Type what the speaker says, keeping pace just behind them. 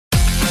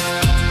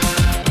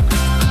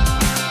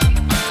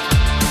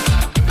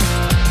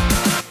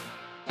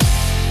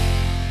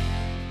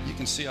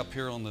see up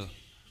here on the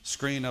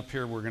screen up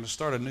here, we're going to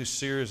start a new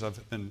series.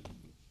 I've been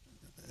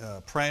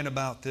praying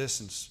about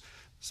this and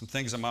some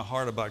things in my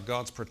heart about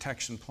God's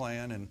protection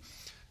plan,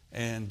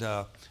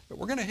 but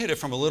we're going to hit it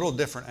from a little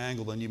different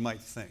angle than you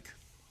might think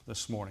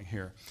this morning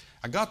here.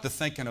 I got to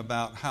thinking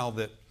about how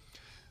that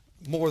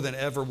more than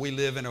ever we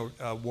live in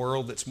a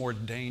world that's more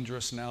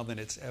dangerous now than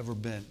it's ever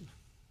been,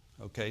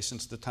 okay,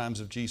 since the times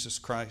of Jesus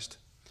Christ.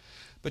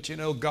 But you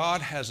know,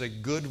 God has a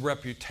good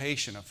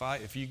reputation.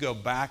 If you go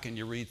back and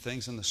you read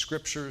things in the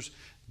Scriptures,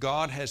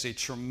 God has a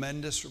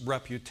tremendous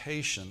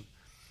reputation.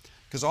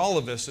 Because all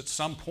of us, at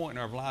some point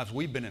in our lives,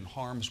 we've been in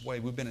harm's way.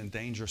 We've been in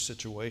dangerous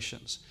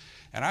situations.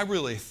 And I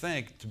really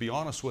think, to be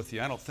honest with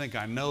you,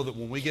 I know that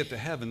when we get to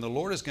heaven, the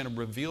Lord is going to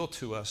reveal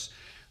to us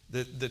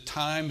the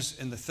times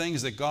and the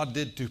things that God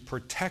did to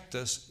protect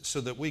us so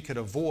that we could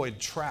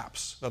avoid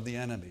traps of the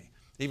enemy,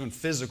 even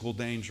physical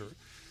danger.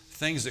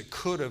 Things that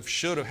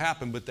should have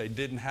happened, but they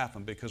didn't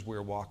happen because we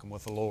were walking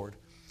with the Lord.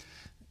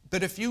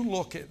 But if you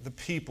look at the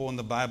people in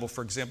the Bible,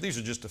 for example, these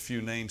are just a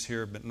few names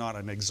here, but not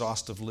an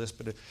exhaustive list.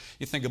 But if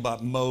you think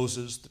about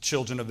Moses, the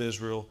children of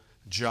Israel,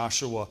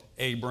 Joshua,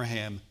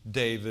 Abraham,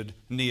 David,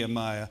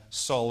 Nehemiah,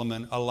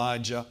 Solomon,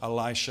 Elijah,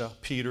 Elisha,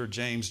 Peter,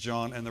 James,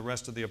 John, and the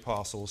rest of the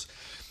apostles,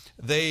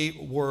 they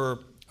were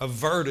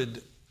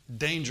averted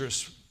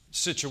dangerous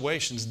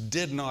situations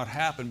did not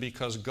happen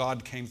because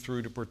God came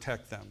through to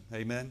protect them.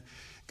 Amen?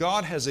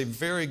 God has a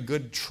very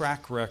good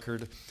track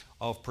record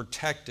of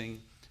protecting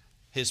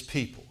His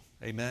people.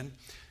 Amen?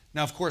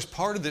 Now, of course,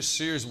 part of this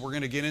series, we're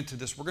going to get into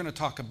this. We're going to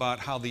talk about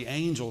how the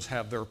angels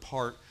have their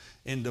part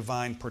in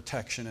divine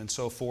protection and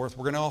so forth.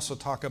 We're going to also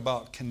talk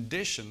about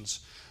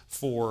conditions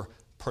for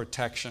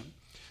protection.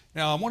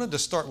 Now, I wanted to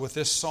start with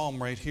this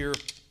psalm right here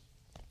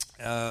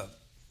that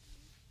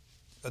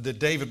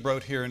David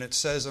wrote here, and it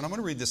says, and I'm going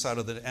to read this out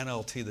of the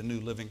NLT, the New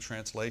Living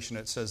Translation.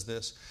 It says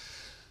this: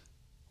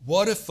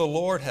 "What if the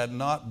Lord had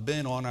not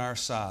been on our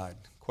side?" ?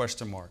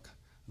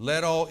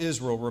 Let all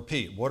Israel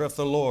repeat, "What if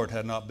the Lord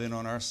had not been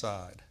on our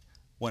side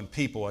when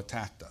people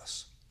attacked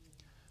us?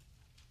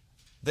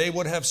 They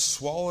would have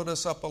swallowed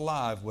us up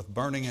alive with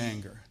burning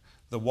anger.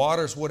 The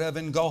waters would have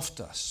engulfed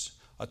us.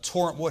 A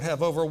torrent would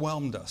have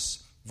overwhelmed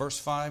us." Verse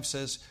 5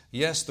 says,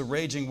 "Yes, the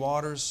raging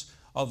waters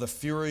of the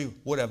fury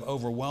would have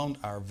overwhelmed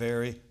our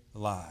very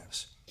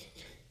lives."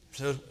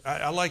 So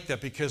I like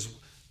that, because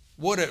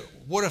what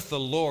if the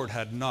Lord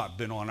had not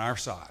been on our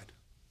side?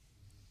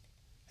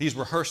 He's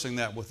rehearsing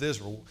that with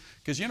Israel.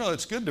 Because, you know,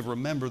 it's good to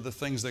remember the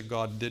things that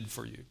God did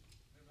for you.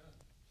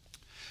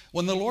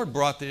 When the Lord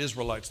brought the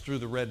Israelites through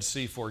the Red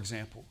Sea, for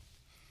example,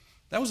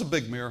 that was a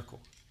big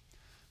miracle.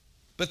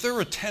 But there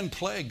were 10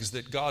 plagues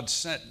that God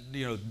sent,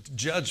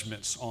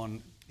 judgments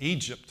on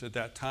Egypt at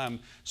that time,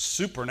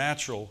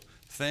 supernatural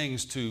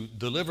things to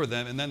deliver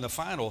them. And then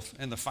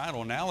in the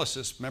final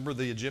analysis, remember,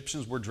 the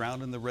Egyptians were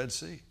drowned in the Red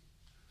Sea.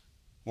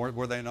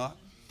 Were they not?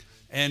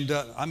 And,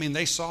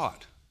 they saw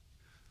it.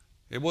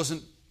 It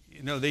wasn't,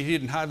 they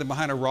didn't hide them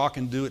behind a rock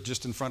and do it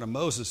just in front of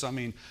Moses.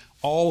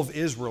 All of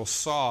Israel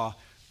saw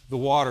the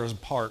waters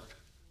part.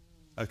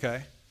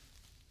 Okay?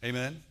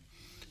 Amen?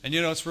 And,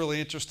 it's really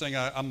interesting.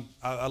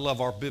 I love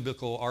our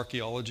biblical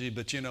archaeology,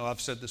 but,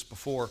 I've said this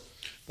before.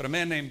 But a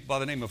man by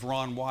the name of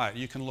Ron Wyatt,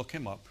 you can look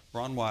him up,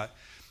 Ron Wyatt,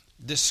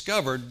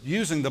 discovered,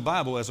 using the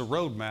Bible as a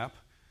road map,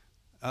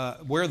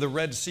 where the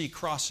Red Sea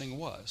crossing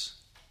was.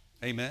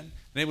 Amen?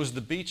 And it was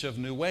the beach of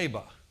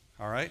Nuweiba,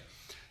 all right?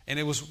 And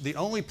it was the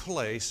only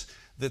place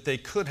that they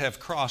could have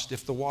crossed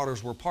if the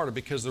waters were parted,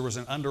 because there was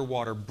an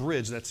underwater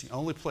bridge. That's the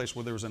only place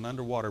where there was an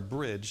underwater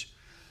bridge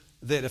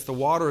that if the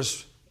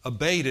waters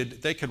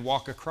abated, they could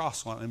walk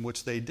across on, in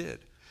which they did.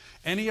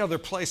 Any other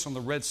place on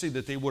the Red Sea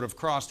that they would have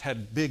crossed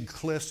had big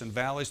cliffs and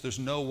valleys. There's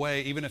no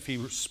way, even if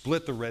he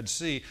split the Red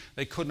Sea,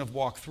 they couldn't have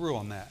walked through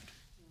on that.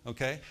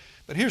 Okay?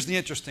 But here's the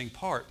interesting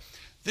part.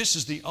 This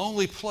is the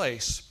only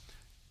place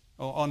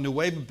on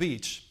Nuweiba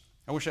Beach.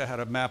 I wish I had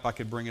a map. I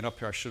could bring it up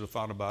here. I should have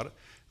thought about it.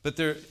 But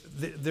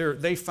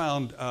they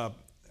found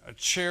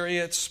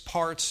chariots,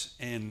 parts,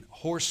 and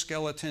horse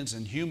skeletons,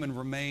 and human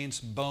remains,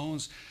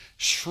 bones,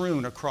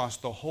 strewn across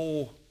the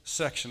whole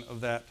section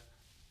of that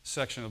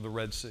section of the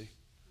Red Sea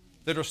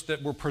that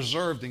were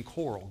preserved in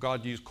coral.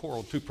 God used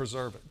coral to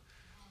preserve it.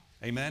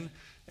 Amen?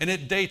 And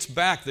it dates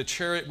back, the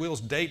chariot wheels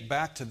date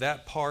back to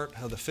that part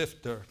of the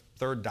 5th or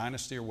 3rd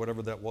dynasty or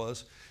whatever that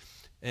was,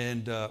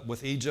 and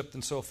with Egypt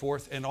and so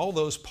forth. And all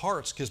those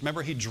parts, because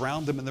remember, he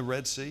drowned them in the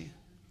Red Sea.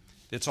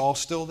 It's all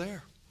still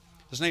there.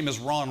 His name is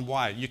Ron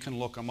Wyatt. You can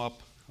look him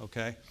up,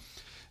 okay?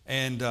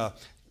 And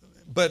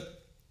but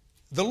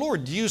the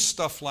Lord used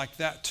stuff like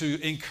that to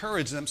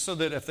encourage them so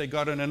that if they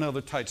got in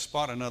another tight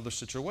spot, another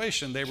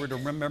situation, they were to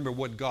remember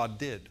what God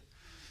did.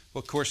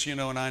 Well, of course,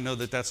 and I know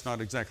that that's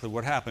not exactly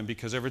what happened,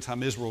 because every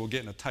time Israel would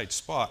get in a tight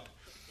spot,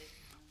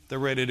 they're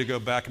ready to go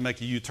back and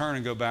make a U-turn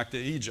and go back to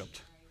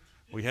Egypt.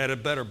 We had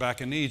it better back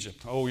in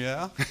Egypt. Oh,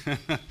 yeah?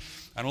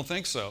 I don't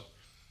think so.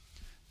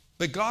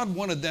 But God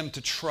wanted them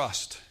to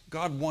trust.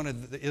 God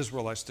wanted the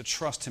Israelites to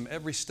trust Him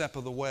every step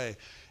of the way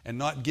and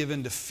not give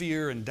in to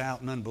fear and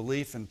doubt and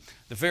unbelief. And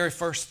the very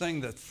first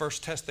thing, the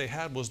first test they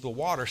had was the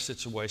water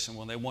situation.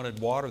 When they wanted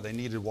water, they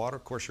needed water.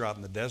 Of course, you're out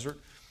in the desert.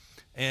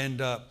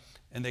 And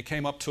they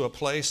came up to a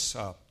place,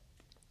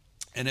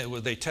 and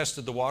they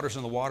tested the waters,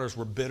 and the waters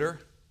were bitter.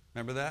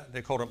 Remember that?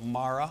 They called it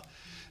Mara.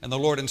 And the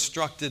Lord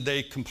instructed,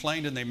 they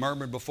complained and they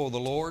murmured before the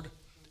Lord,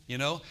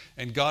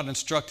 and God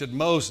instructed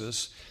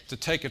Moses to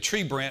take a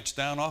tree branch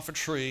down off a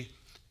tree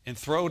and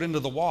throw it into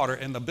the water,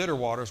 and the bitter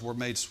waters were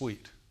made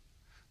sweet.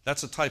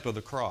 That's a type of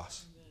the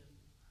cross. Amen.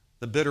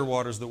 The bitter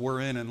waters that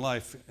we're in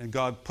life, and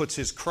God puts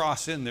His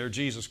cross in there,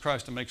 Jesus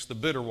Christ, and makes the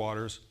bitter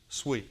waters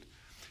sweet.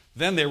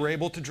 Then they were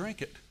able to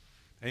drink it.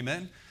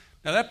 Amen?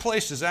 Now that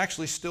place is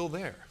actually still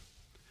there.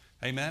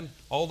 Amen?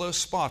 All those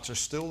spots are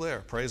still there.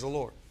 Praise the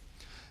Lord.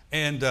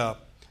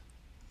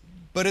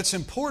 But it's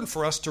important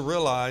for us to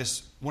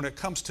realize when it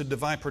comes to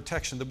divine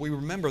protection that we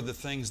remember the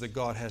things that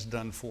God has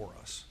done for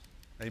us.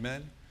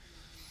 Amen?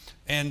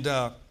 And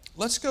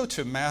let's go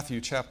to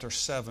Matthew chapter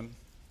 7.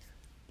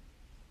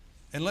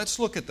 And let's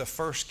look at the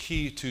first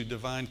key to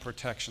divine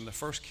protection. The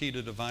first key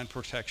to divine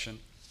protection.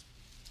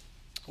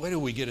 Where do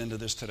we get into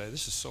this today?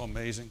 This is so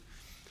amazing.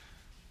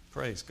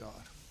 Praise God.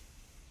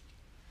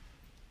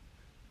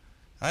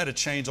 I had to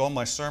change all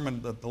my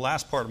sermon, the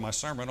last part of my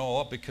sermon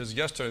all up, because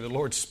yesterday the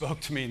Lord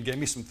spoke to me and gave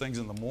me some things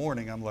in the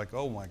morning. I'm like,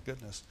 oh my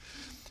goodness.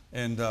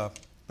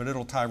 But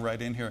it'll tie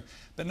right in here.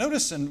 But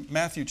notice in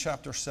Matthew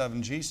chapter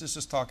 7, Jesus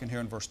is talking here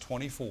in verse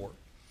 24.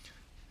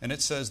 And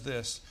it says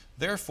this,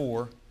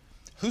 "Therefore,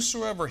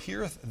 whosoever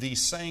heareth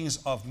these sayings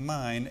of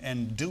mine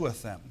and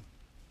doeth them."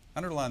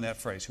 Underline that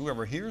phrase.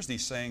 "Whoever hears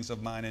these sayings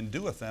of mine and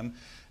doeth them,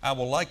 I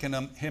will liken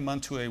him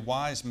unto a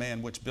wise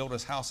man which built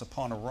his house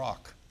upon a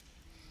rock."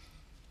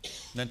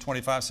 Then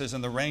 25 says,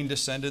 "And the rain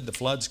descended, the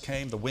floods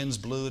came, the winds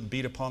blew and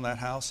beat upon that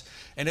house,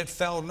 and it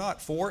fell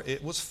not, for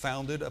it was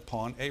founded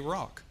upon a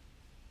rock."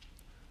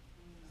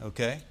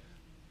 Okay?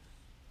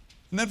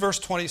 And then verse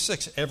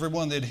 26,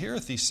 "Everyone that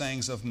heareth these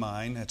sayings of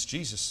mine," that's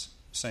Jesus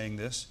saying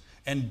this,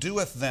 "and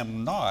doeth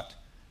them not,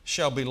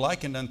 shall be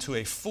likened unto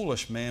a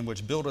foolish man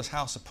which built his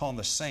house upon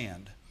the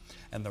sand.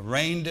 And the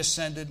rain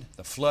descended,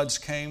 the floods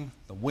came,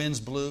 the winds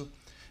blew."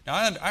 Now,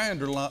 I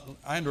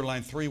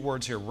underline three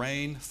words here: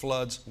 rain,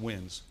 floods,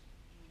 winds.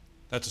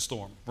 That's a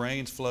storm.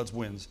 Rains, floods,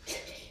 winds.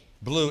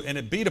 Blew, and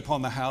it beat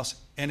upon the house,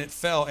 and it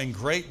fell, and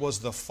great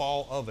was the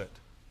fall of it.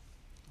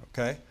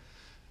 Okay?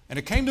 "And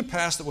it came to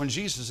pass that when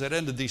Jesus had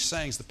ended these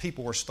sayings, the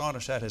people were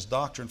astonished at His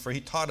doctrine, for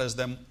He taught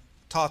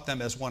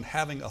them as one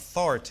having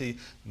authority,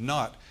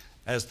 not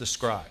as the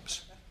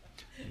scribes."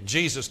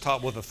 Jesus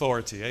taught with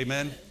authority.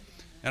 Amen?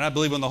 And I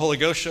believe when the Holy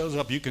Ghost shows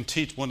up, you can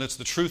teach. When it's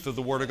the truth of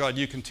the Word of God,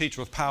 you can teach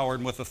with power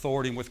and with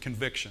authority and with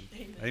conviction.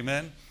 Amen?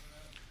 Amen?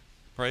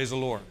 Praise the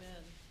Lord.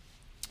 Amen.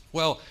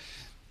 Well,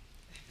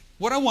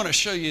 what I want to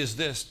show you is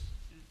this.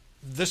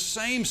 The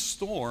same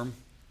storm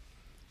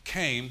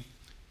came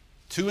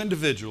to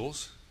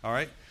individuals, all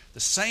right?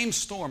 The same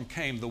storm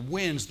came, the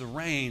winds, the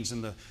rains,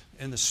 and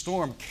the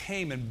storm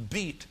came and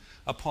beat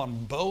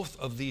upon both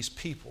of these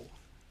people.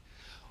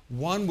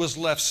 One was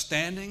left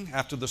standing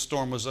after the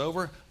storm was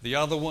over. The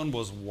other one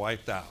was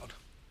wiped out.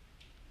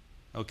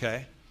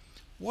 Okay?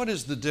 What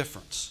is the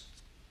difference?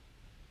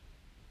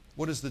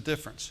 What is the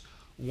difference?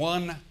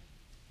 One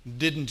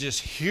didn't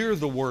just hear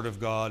the Word of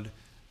God.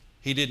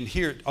 He didn't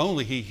hear it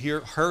only. He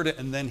heard it,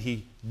 and then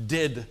he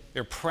did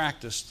or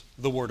practiced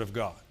the Word of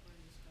God.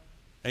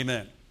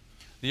 Amen.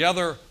 The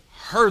other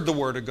heard the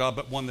Word of God,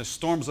 but when the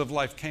storms of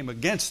life came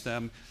against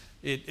them,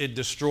 it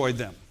destroyed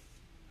them.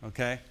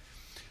 Okay?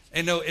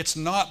 And no, it's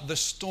not the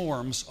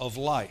storms of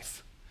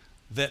life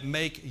that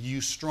make you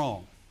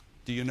strong.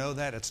 Do you know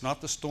that? It's not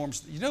the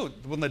storms. You know,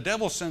 when the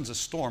devil sends a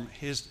storm,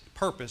 his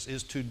purpose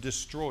is to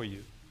destroy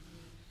you.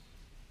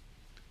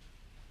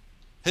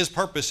 His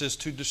purpose is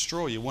to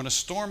destroy you. When a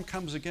storm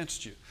comes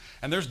against you,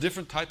 and there's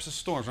different types of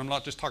storms. I'm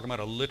not just talking about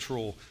a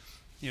literal,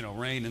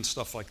 rain and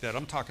stuff like that.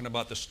 I'm talking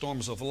about the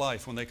storms of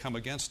life when they come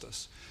against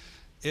us.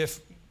 If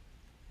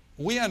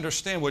we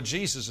understand what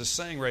Jesus is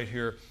saying right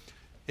here,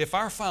 if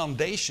our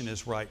foundation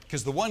is right,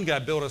 because the one guy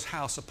built his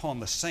house upon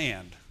the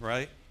sand,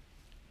 right?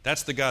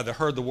 That's the guy that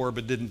heard the word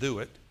but didn't do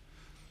it.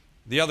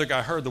 The other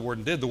guy heard the word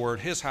and did the word.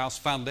 His house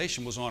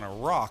foundation was on a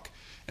rock.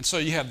 And so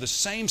you have the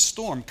same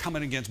storm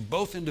coming against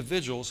both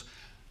individuals,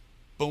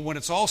 but when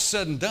it's all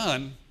said and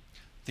done,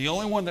 the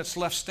only one that's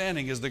left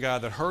standing is the guy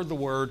that heard the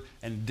word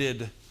and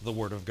did the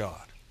word of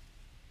God.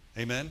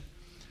 Amen?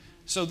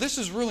 So this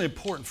is really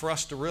important for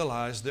us to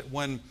realize that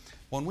when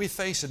we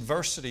face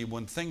adversity,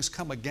 when things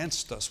come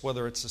against us,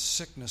 whether it's a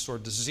sickness or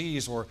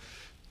disease or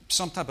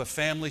some type of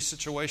family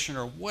situation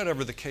or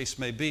whatever the case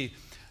may be,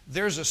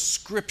 there's a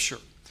scripture.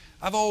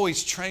 I've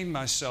always trained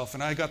myself,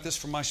 and I got this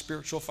from my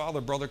spiritual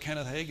father, Brother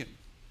Kenneth Hagin.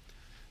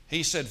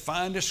 He said,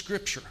 find a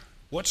scripture.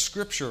 What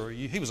scripture are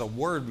you? He was a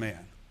word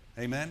man.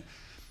 Amen?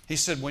 He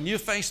said, when you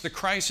face the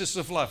crisis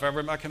of life,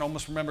 I can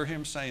almost remember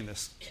him saying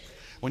this.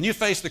 When you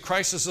face the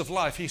crisis of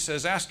life, he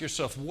says, ask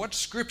yourself, what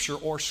scripture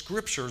or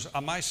scriptures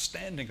am I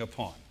standing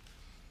upon?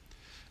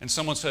 And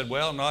someone said,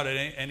 well, not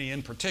any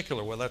in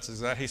particular. Well,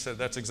 he said,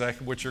 that's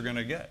exactly what you're going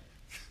to get.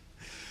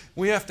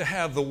 We have to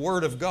have the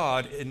Word of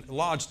God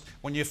lodged.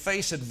 When you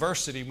face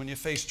adversity, when you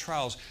face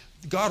trials,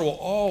 God will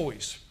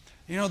always,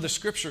 the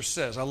Scripture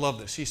says, I love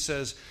this, He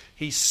says,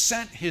 He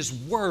sent His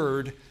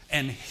Word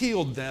and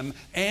healed them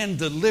and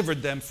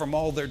delivered them from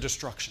all their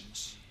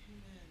destructions.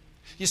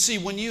 You see,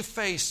 when you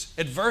face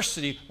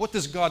adversity, what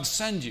does God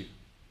send you?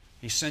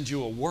 He sends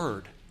you a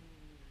Word.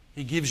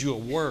 He gives you a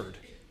Word.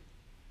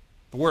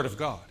 The Word of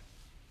God.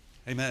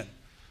 Amen.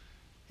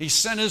 He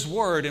sent His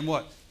Word and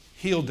what?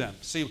 Healed them.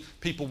 See,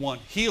 people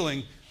want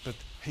healing, but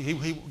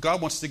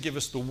God wants to give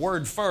us the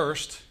Word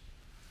first,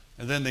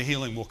 and then the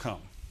healing will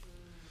come.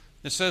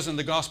 It says in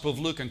the Gospel of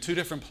Luke in 2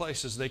 different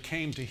places, they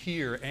came to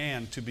hear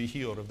and to be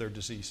healed of their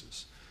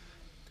diseases.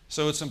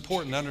 So it's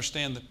important to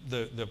understand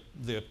that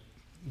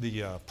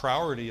the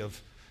priority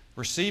of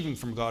receiving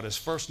from God is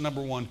first,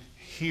 number one,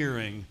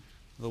 hearing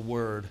the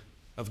Word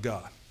of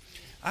God.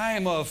 I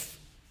am of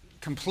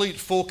complete,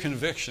 full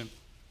conviction.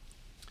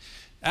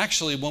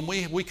 Actually, when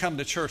we come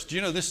to church, do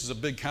you know this is a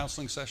big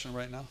counseling session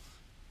right now?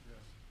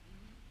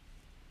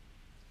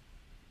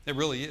 It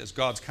really is.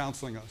 God's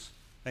counseling us.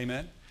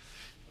 Amen?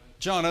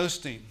 John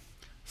Osteen,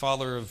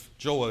 father of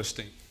Joel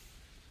Osteen,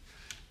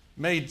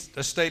 made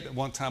a statement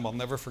one time, I'll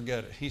never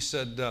forget it. He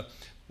said,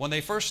 when they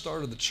first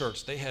started the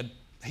church,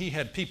 he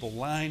had people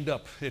lined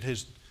up at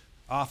his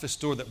office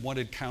door that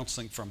wanted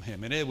counseling from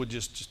him. And it would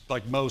just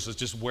like Moses,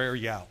 just wear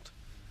you out.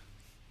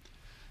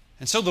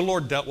 And so the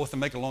Lord dealt with him,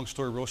 make a long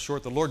story real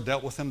short, the Lord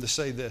dealt with him to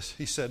say this.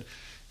 He said,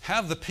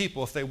 have the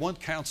people, if they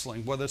want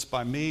counseling, whether it's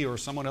by me or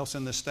someone else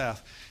in the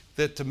staff,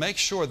 that to make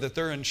sure that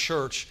they're in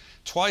church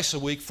twice a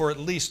week for at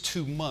least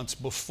 2 months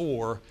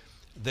before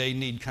they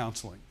need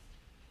counseling.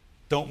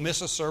 Don't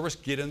miss a service.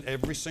 Get in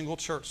every single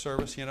church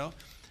service,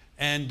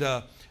 And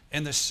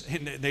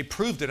they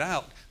proved it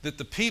out that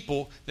the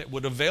people that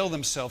would avail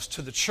themselves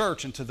to the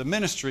church and to the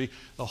ministry,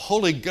 the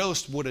Holy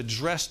Ghost would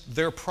address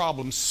their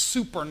problems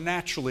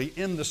supernaturally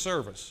in the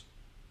service.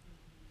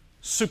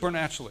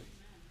 Supernaturally.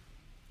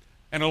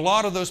 And a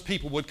lot of those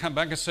people would come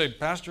back and say,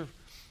 Pastor,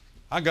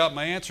 I got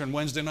my answer in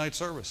Wednesday night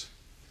service.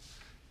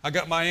 I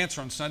got my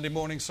answer on Sunday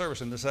morning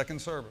service in the second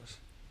service.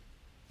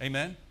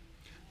 Amen?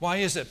 Why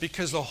is it?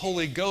 Because the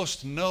Holy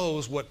Ghost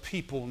knows what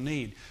people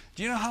need.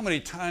 Do you know how many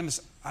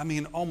times,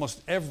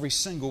 almost every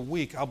single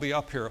week, I'll be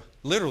up here,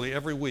 literally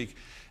every week,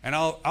 and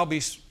I'll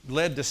be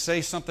led to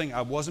say something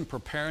I wasn't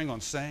preparing on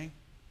saying?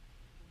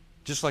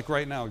 Just like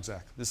right now,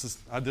 exactly.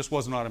 This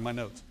was not in my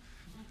notes.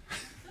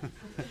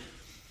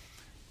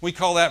 We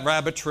call that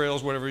rabbit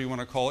trails, whatever you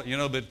want to call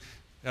it,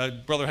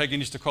 but Brother Hagin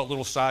used to call it a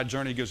little side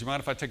journey. He goes, you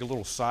mind if I take a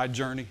little side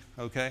journey?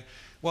 Okay.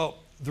 Well,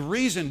 the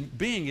reason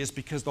being is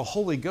because the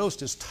Holy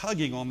Ghost is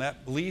tugging on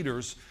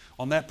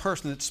on that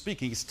person that's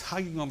speaking. He's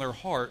tugging on their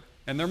heart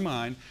and their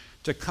mind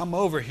to come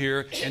over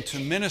here and to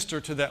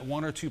minister to that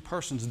one or two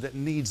persons that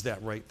needs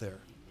that right there.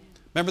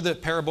 Remember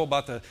that parable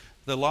about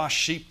the lost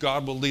sheep?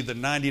 God will leave the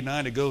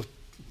 99 to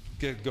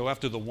go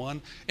after the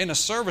one. In a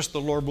service,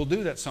 the Lord will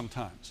do that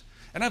sometimes.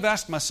 And I've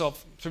asked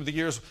myself through the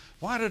years,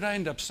 why did I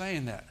end up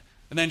saying that?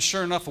 And then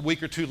sure enough, a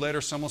week or two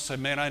later, someone will say,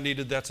 man,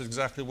 that's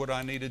exactly what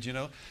I needed,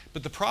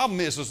 But the problem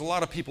is a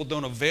lot of people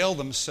don't avail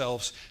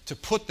themselves to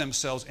put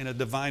themselves in a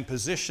divine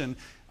position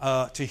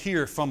to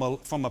hear from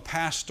a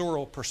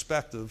pastoral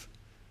perspective,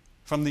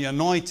 from the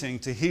anointing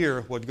to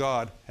hear what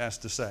God has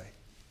to say.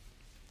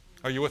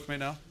 Are you with me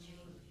now?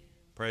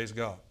 Praise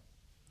God.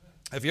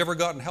 Have you ever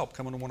gotten help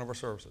coming to one of our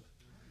services?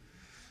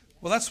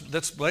 Well, that's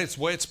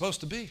the way it's supposed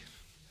to be.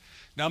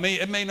 Now,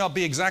 it may not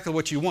be exactly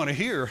what you want to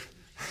hear,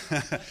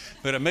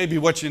 but it may be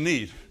what you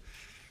need.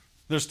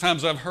 There's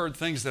times I've heard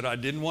things that I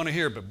didn't want to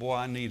hear, but boy,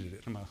 I needed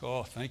it. I'm like,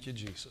 oh, thank you,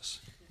 Jesus.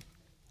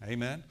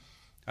 Amen.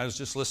 I was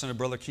just listening to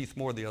Brother Keith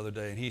Moore the other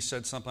day, and he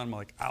said something. I'm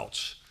like,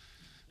 ouch.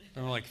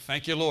 And I'm like,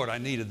 thank you, Lord. I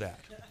needed that.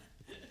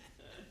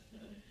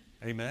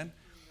 Amen.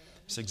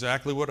 It's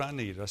exactly what I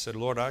needed. I said,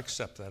 Lord, I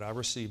accept that. I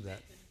receive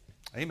that.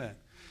 Amen.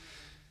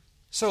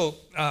 So,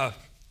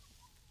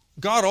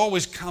 God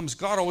always comes,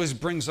 God always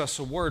brings us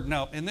a word.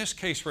 Now, in this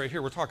case right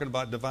here, we're talking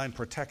about divine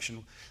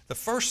protection. The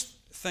first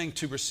thing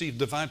to receive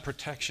divine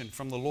protection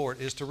from the Lord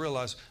is to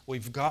realize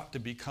we've got to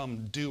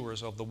become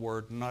doers of the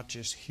word, not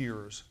just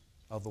hearers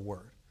of the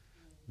word.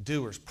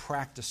 Doers,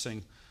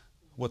 practicing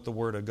what the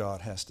word of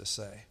God has to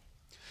say.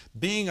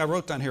 I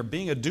wrote down here,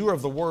 being a doer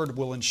of the word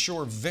will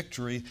ensure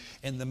victory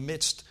in the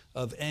midst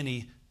of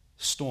any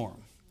storm.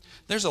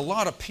 There's a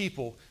lot of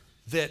people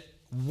that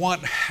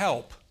want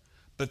help,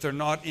 but they're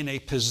not in a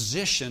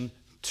position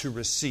to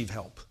receive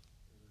help.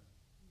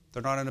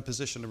 They're not in a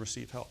position to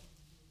receive help.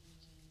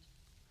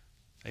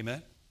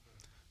 Amen?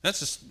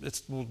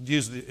 We'll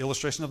use the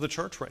illustration of the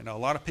church right now. A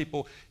lot of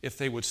people, if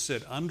they would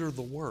sit under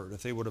the Word,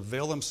 if they would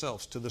avail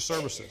themselves to the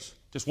services,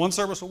 just one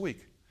service a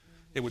week,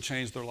 it would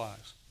change their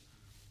lives.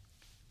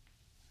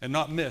 And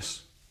not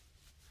miss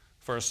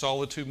for a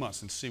solid 2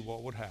 months and see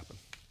what would happen.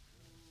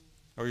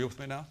 Are you with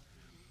me now?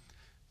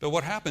 But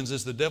what happens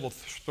is the devil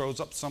throws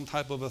up some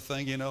type of a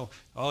thing,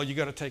 oh, you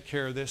got to take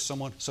care of this.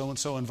 Someone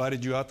so-and-so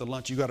invited you out to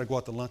lunch. You got to go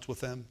out to lunch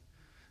with them.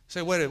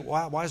 Say, wait,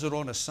 why is it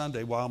on a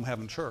Sunday while I'm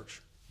having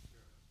church?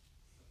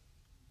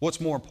 What's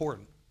more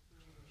important?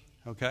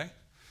 Okay?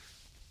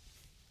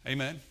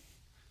 Amen.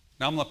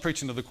 Now, I'm not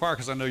preaching to the choir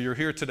because I know you're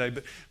here today,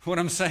 but what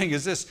I'm saying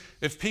is this.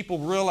 If people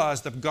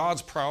realize that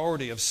God's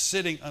priority of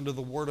sitting under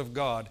the Word of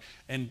God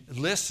and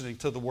listening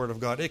to the Word of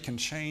God, it can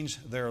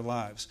change their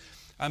lives.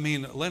 I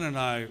mean, Lynn and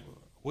I,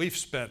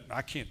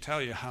 I can't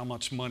tell you how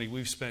much money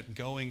we've spent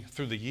going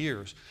through the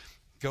years,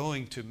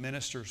 going to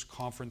ministers'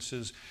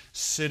 conferences,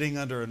 sitting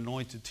under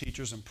anointed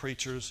teachers and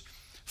preachers,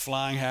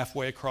 flying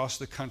halfway across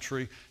the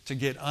country to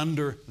get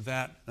under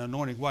that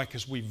anointing. Why?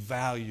 Because we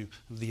value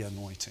the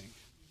anointing.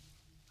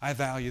 I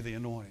value the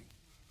anointing.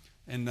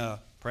 And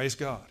praise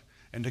God.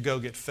 And to go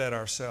get fed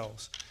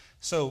ourselves.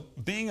 So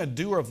being a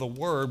doer of the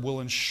Word will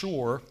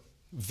ensure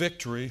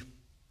victory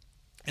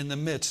in the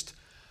midst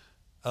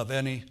of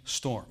any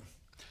storm.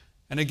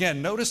 And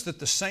again, notice that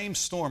the same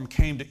storm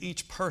came to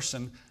each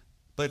person,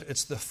 but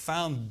it's the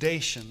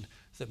foundation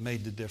that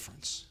made the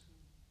difference.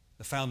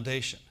 The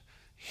foundation.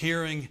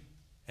 Hearing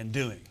and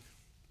doing.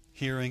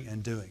 Hearing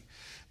and doing.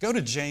 Go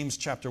to James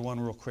chapter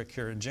 1 real quick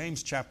here. In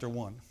James chapter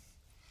 1.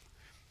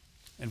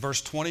 In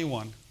verse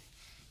 21,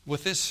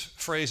 with this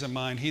phrase in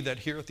mind, he that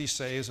heareth these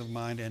sayings of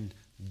mine and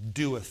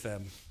doeth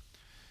them.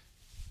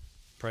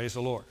 Praise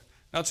the Lord.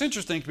 Now it's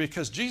interesting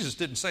because Jesus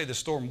didn't say the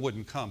storm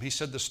wouldn't come. He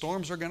said the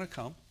storms are going to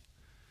come.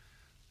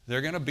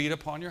 They're going to beat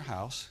upon your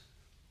house.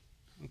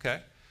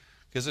 Okay?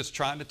 Because it's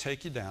trying to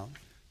take you down.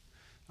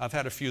 I've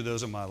had a few of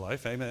those in my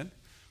life. Amen.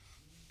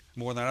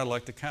 More than I'd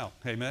like to count.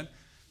 Amen.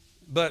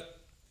 But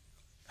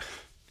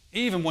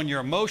even when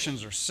your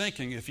emotions are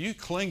sinking, if you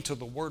cling to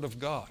the Word of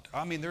God,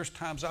 I mean, there's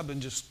times I've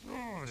been just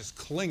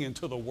clinging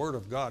to the Word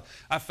of God.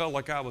 I felt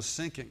like I was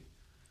sinking.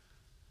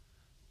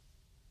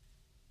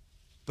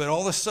 But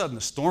all of a sudden,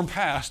 the storm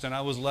passed and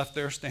I was left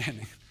there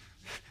standing.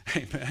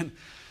 Amen.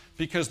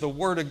 Because the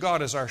Word of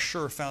God is our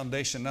sure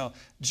foundation. Now,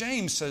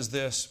 James says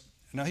this.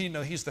 Now,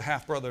 he's the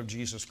half-brother of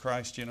Jesus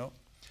Christ,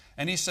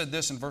 And he said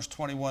this in verse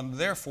 21,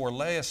 therefore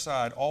lay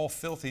aside all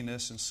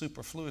filthiness and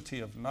superfluity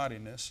of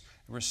naughtiness,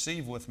 and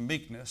receive with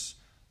meekness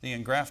the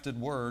engrafted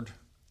word,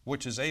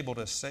 which is able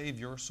to save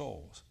your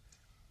souls.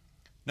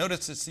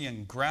 Notice it's the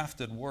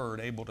engrafted word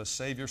able to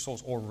save your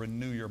souls or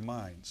renew your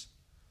minds.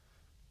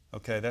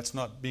 Okay, that's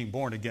not being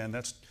born again.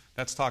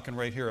 That's talking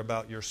right here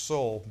about your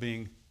soul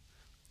being,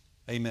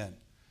 amen,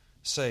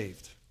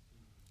 saved.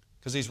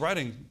 Because he's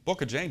writing,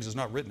 book of James is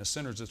not written to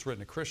sinners, it's written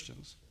to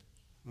Christians.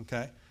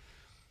 Okay?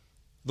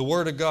 The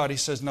Word of God, he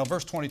says, now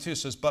verse 22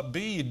 says, but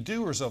be ye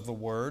doers of the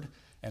Word,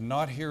 and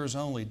not hearers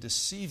only,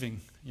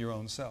 deceiving your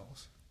own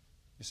selves.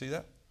 You see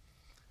that?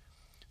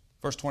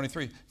 Verse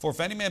 23, for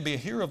if any man be a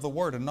hearer of the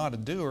Word and not a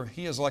doer,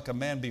 he is like a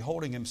man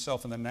beholding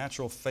himself in the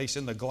natural face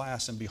in the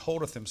glass, and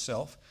beholdeth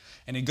himself,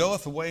 and he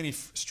goeth away, and he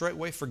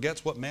straightway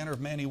forgets what manner of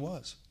man he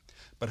was.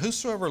 But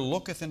whosoever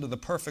looketh into the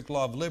perfect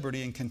law of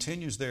liberty, and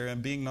continues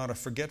therein, being not a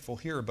forgetful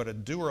hearer, but a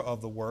doer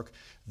of the work,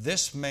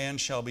 this man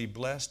shall be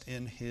blessed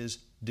in his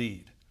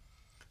deed.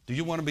 Do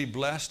you want to be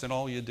blessed in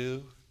all you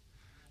do?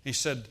 He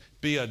said,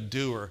 be a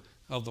doer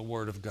of the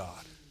Word of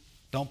God.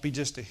 Don't be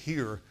just a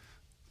hearer,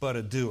 but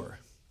a doer.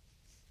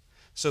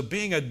 So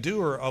being a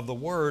doer of the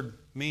Word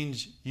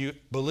means you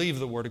believe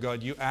the Word of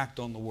God, you act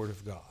on the Word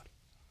of God.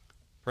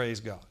 Praise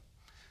God.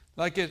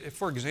 Like,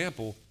 for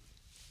example,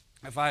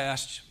 if I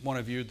asked one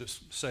of you to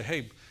say,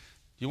 hey,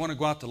 you want to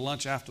go out to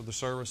lunch after the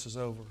service is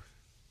over?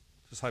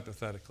 Just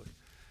hypothetically.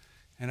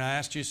 And I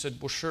asked you, said,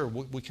 well, sure,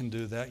 we can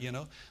do that,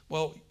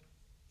 Well,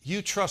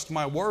 you trust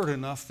my word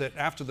enough that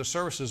after the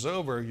service is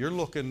over,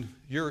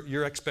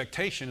 your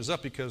expectation is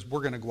up because we're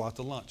going to go out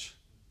to lunch.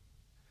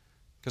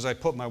 Because I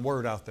put my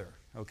word out there,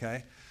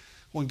 okay?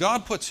 When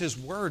God puts His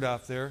word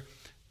out there,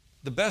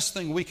 the best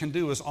thing we can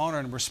do is honor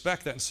and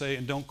respect that and say,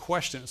 and don't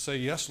question it. Say,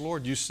 yes,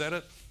 Lord, you said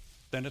it,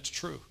 then it's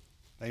true.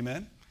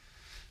 Amen?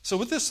 So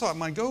with this thought, I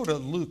might go to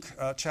Luke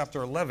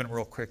chapter 11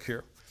 real quick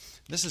here.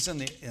 This is in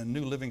the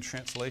New Living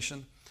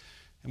Translation.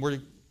 And we're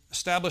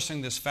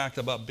establishing this fact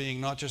about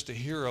being not just a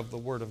hearer of the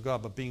Word of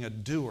God, but being a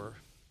doer.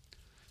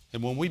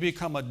 And when we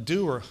become a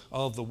doer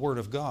of the Word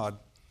of God,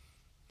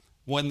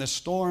 when the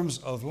storms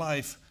of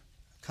life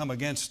come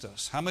against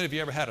us. How many of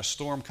you ever had a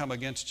storm come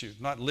against you?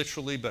 Not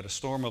literally, but a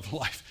storm of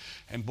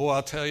life. And boy,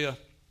 I'll tell you,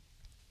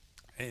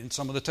 in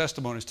some of the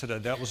testimonies today,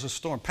 that was a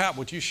storm. Pat,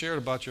 what you shared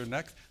about your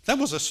neck, that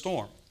was a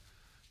storm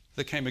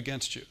that came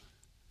against you.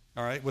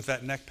 All right, with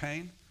that neck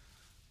pain.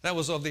 That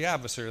was of the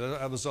adversary.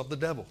 That was of the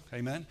devil.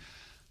 Amen?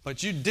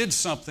 But you did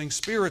something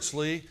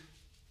spiritually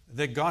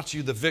that got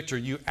you the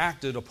victory. You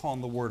acted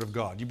upon the Word of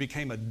God. You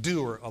became a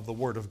doer of the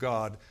Word of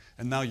God,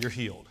 and now you're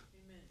healed.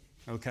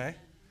 Amen. Okay?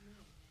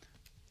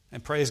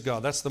 And praise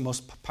God. That's the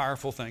most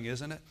powerful thing,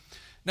 isn't it?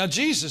 Now,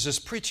 Jesus is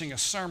preaching a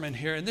sermon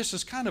here, and this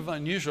is kind of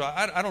unusual.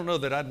 I don't know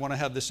that I'd want to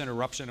have this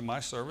interruption in my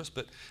service,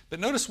 but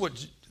notice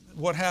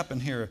what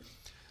happened here.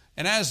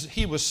 And as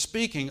he was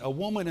speaking, a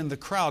woman in the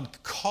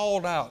crowd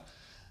called out,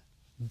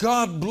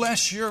 God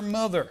bless your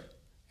mother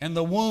and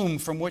the womb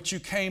from which you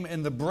came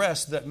and the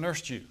breast that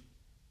nursed you.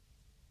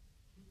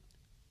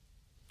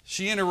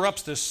 She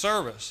interrupts this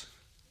service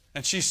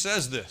and she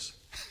says this.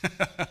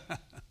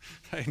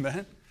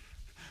 Amen.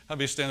 I'll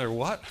be standing there,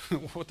 what?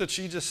 What did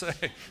she just say?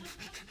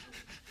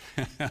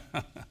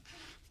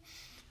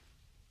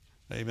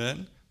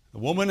 Amen. The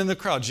woman in the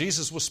crowd,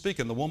 Jesus was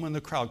speaking, the woman in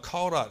the crowd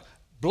called out,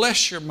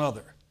 bless your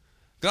mother.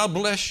 God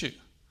bless you.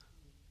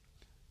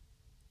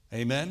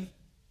 Amen.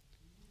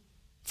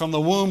 From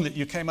the womb that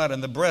you came out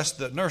and the breast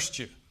that nursed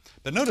you.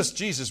 But notice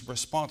Jesus'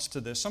 response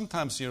to this.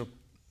 Sometimes,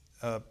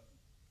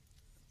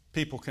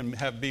 people can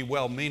be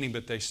well-meaning,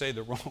 but they say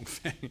the wrong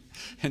thing.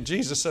 And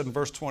Jesus said in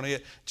verse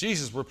 28,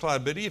 Jesus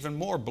replied, but even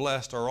more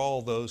blessed are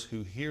all those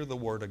who hear the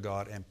word of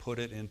God and put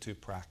it into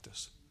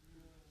practice.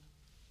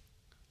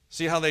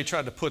 See how they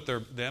tried to put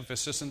the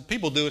emphasis, and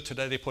people do it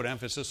today, they put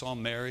emphasis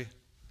on Mary.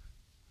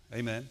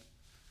 Amen.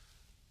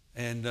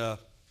 And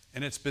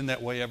it's been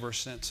that way ever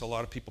since. A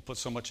lot of people put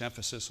so much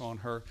emphasis on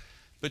her.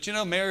 But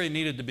Mary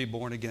needed to be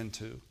born again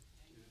too.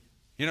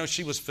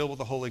 She was filled with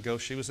the Holy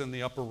Ghost. She was in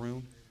the upper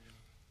room.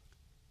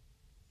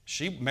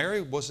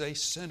 Mary was a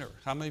sinner.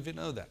 How many of you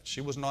know that?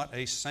 She was not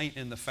a saint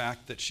in the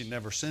fact that she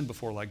never sinned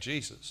before like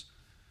Jesus.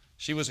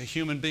 She was a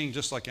human being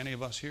just like any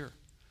of us here.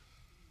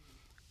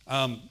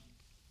 And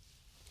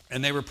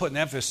they were trying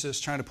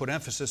to put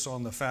emphasis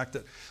on the fact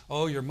that,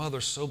 oh, your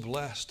mother's so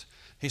blessed.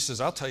 He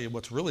says, I'll tell you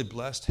what's really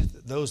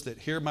blessed, those that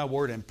hear my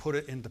word and put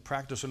it into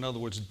practice. In other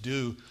words,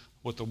 do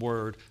what the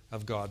word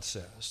of God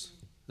says.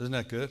 Isn't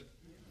that good?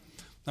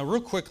 Now, real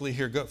quickly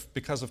here,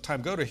 because of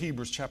time, go to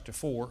Hebrews chapter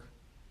 4.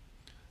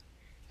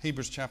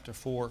 Hebrews chapter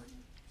 4.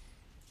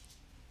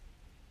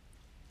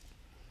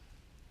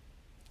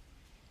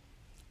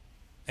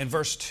 In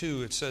verse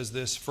 2 it says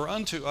this, for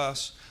unto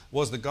us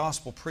was the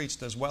gospel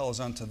preached as well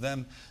as unto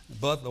them,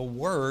 but the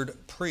word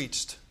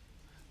preached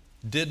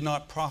did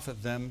not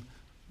profit them,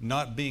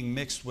 not being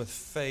mixed with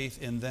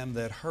faith in them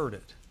that heard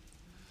it.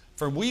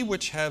 For we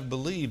which have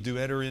believed do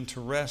enter into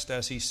rest,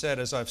 as he said,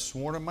 as I've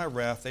sworn in my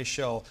wrath, they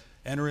shall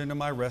enter into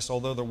my rest,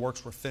 although their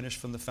works were finished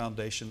from the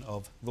foundation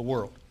of the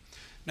world.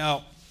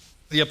 Now,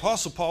 the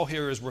Apostle Paul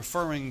here is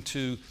referring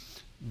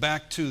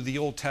back to the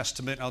Old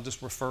Testament. I'll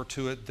just refer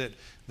to it, that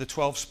the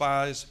 12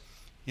 spies,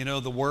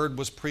 the word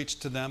was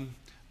preached to them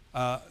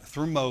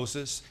through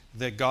Moses,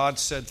 that God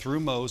said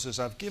through Moses,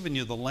 I've given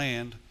you the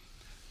land,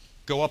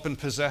 go up and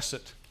possess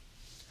it.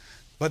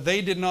 But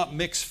they did not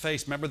mix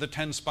faith. Remember the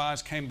 10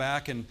 spies came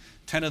back, and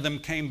 10 of them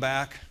came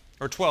back,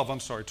 or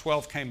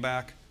 12 came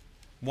back,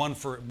 one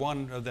for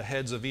one of the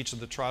heads of each of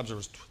the tribes. There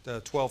was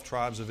 12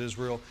 tribes of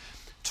Israel.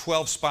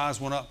 12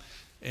 spies went up,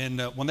 and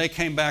when they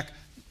came back,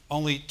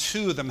 only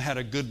 2 of them had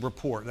a good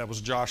report. That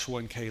was Joshua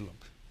and Caleb.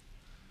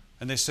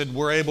 And they said,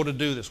 we're able to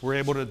do this. We're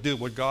able to do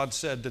what God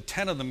said. The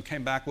 10 of them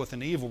came back with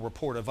an evil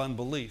report of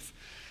unbelief.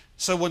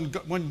 So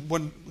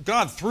when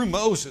God, through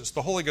Moses,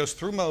 the Holy Ghost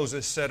through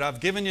Moses said, I've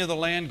given you the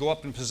land, go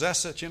up and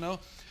possess it,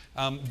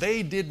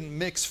 they didn't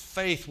mix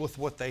faith with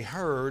what they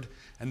heard,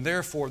 and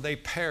therefore they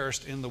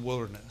perished in the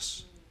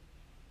wilderness.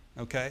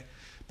 Okay?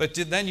 But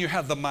then you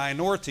have the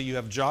minority. You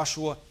have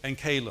Joshua and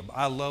Caleb.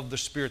 I love the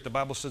spirit. The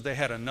Bible says they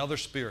had another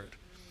spirit.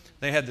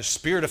 They had the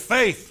spirit of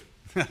faith.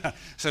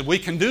 Said, we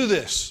can do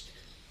this.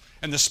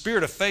 And the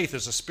spirit of faith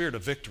is a spirit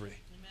of victory.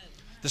 Amen.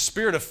 The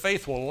spirit of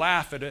faith will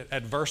laugh at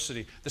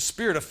adversity. The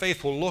spirit of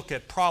faith will look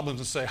at problems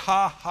and say,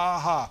 ha, ha,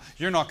 ha,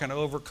 you're not going to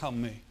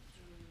overcome me.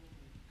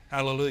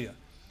 Hallelujah.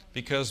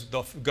 Because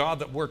the God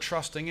that we're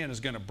trusting in is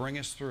going to bring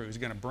us through. He's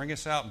going to bring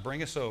us out and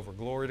bring us over.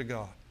 Glory to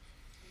God.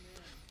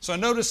 Amen. So I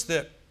noticed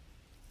that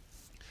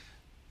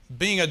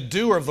being a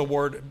doer of the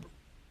word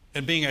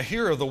and being a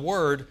hearer of the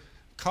word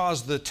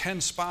caused the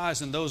 10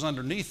 spies and those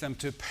underneath them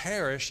to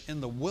perish in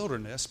the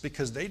wilderness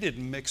because they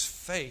didn't mix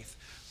faith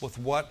with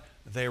what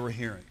they were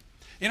hearing.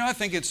 I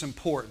think it's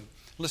important,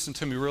 listen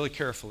to me really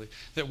carefully,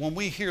 that when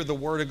we hear the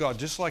Word of God,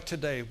 just like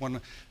today,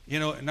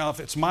 now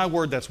if it's my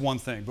word, that's one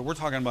thing, but we're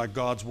talking about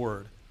God's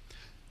Word.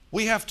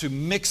 We have to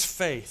mix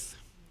faith.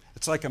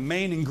 It's like a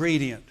main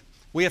ingredient.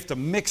 We have to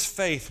mix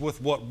faith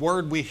with what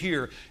word we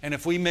hear, and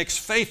if we mix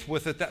faith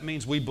with it, that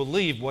means we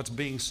believe what's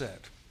being said.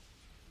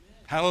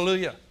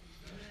 Hallelujah.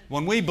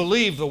 When we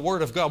believe the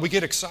Word of God, we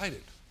get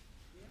excited.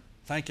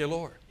 Thank you,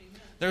 Lord. Amen.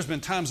 There's been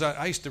times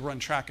I used to run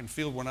track and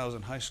field when I was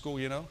in high school,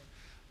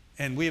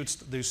 and we would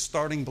do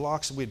starting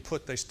blocks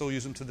that they still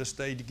use them to this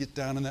day to get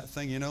down in that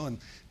thing,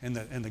 and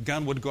the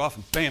gun would go off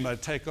and bam,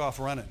 I'd take off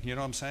running. You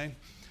know what I'm saying?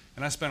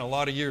 And I spent a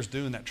lot of years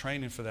doing that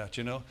training for that,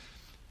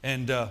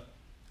 And I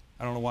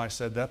don't know why I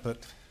said that, but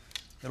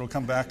it'll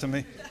come back to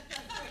me.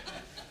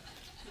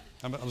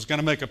 I was going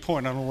to make a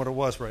point. I don't know what it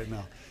was right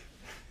now.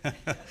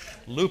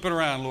 Looping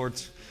around,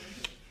 Lord.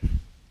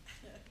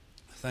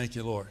 Thank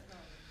you, Lord.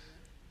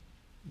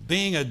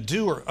 Being a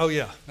doer, oh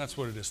yeah, that's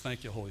what it is.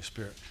 Thank you, Holy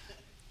Spirit.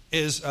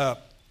 Is I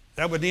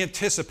would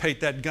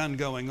anticipate that gun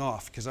going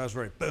off because I was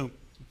very boom,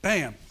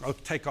 bam, I'll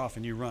take off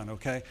and you run,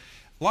 okay?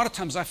 A lot of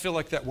times I feel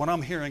like that when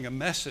I'm hearing a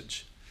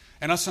message,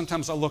 and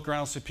sometimes I look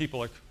around and see people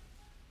like,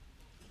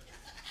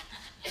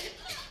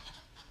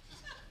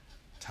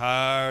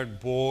 tired,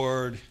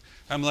 bored.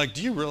 I'm like,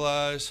 do you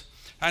realize?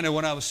 I know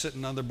when I was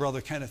sitting under Brother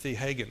Kenneth E.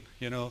 Hagin,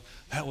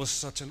 that was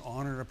such an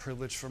honor and a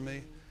privilege for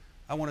me.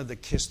 I wanted to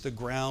kiss the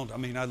ground. I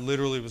mean, I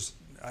literally was,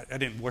 I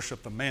didn't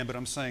worship the man, but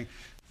I'm saying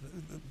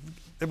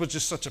it was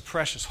just such a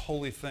precious,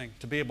 holy thing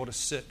to be able to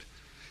sit.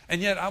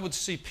 And yet I would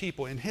see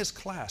people in his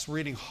class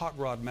reading hot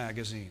rod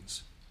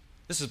magazines.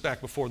 This is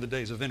back before the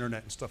days of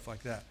internet and stuff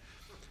like that.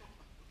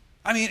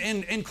 I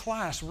mean, in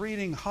class,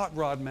 reading hot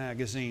rod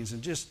magazines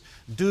and just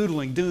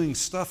doodling, doing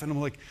stuff. And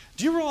I'm like,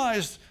 do you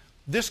realize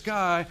this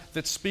guy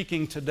that's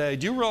speaking today,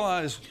 do you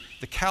realize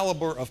the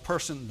caliber of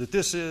person that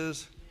this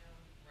is?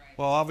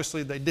 Well,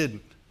 obviously they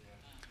didn't.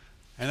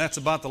 And that's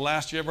about the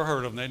last you ever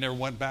heard of them. They never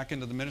went back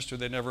into the ministry.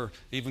 They never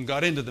even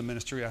got into the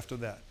ministry after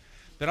that.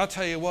 But I'll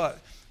tell you what,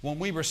 when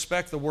we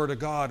respect the Word of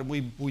God and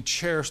we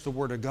cherish the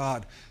Word of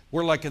God,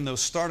 we're like in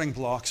those starting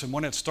blocks. And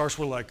when it starts,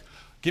 we're like,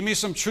 give me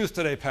some truth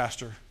today,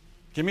 Pastor.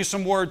 Give me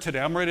some word today.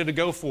 I'm ready to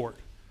go for it.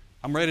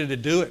 I'm ready to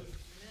do it.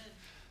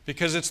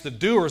 Because it's the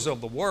doers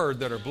of the Word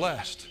that are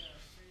blessed.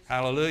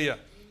 Hallelujah.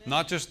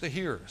 Not just the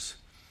hearers.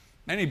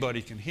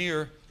 Anybody can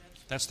hear.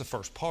 That's the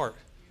first part.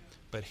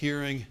 But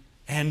hearing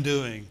and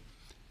doing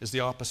is the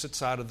opposite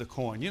side of the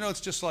coin.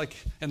 It's just like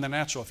in the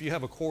natural. If you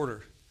have a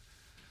quarter,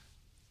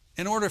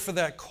 in order for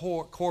that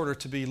quarter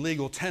to be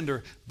legal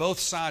tender, both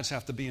sides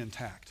have to be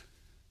intact.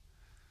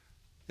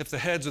 If the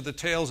heads or the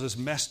tails is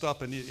messed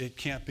up and it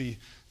can't be,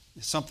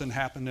 something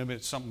happened to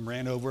it, something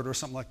ran over it or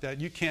something like that,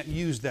 you can't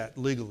use that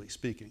legally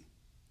speaking.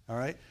 All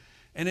right?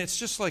 And it's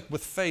just like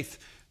with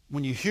faith.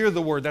 When you hear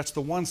the Word, that's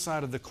the one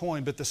side of the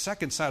coin, but the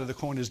second side of the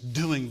coin is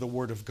doing the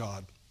Word of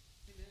God.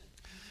 Amen.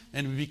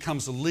 And it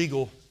becomes a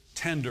legal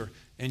tender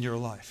in your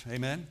life.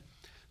 Amen?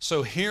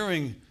 So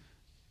hearing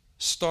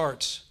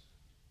starts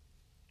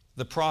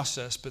the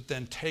process, but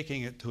then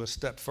taking it to a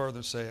step further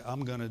and say,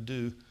 I'm going to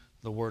do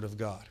the Word of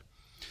God.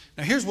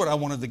 Now here's what I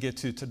wanted to get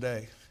to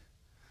today.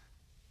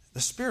 The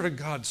Spirit of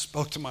God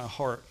spoke to my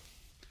heart.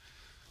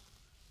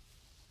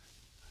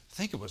 I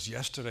think it was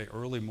yesterday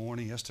early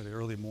morning.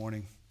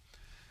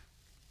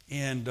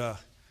 And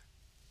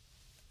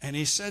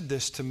he said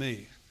this to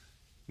me.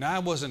 Now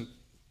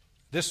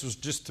this was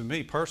just to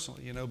me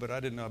personally, but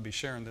I didn't know I'd be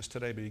sharing this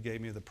today, but he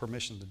gave me the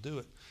permission to do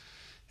it.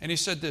 And he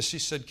said this, he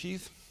said,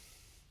 Keith,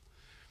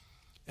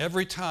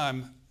 every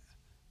time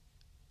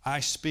I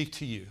speak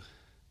to you,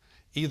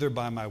 either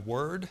by my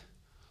word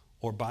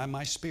or by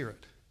my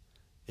spirit,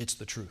 it's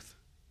the truth.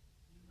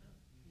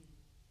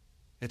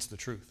 It's the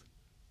truth.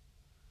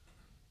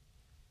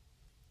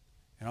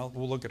 And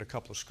we'll look at a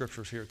couple of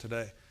scriptures here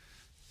today.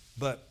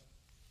 But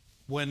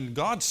when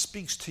God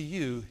speaks to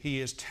you,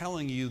 He is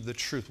telling you the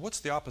truth. What's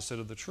the opposite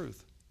of the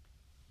truth?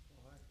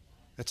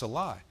 It's a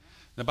lie.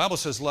 The Bible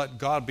says, let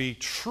God be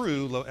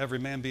true, let every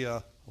man be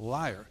a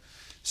liar.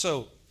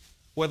 So,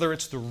 whether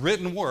it's the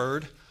written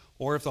word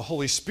or if the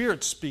Holy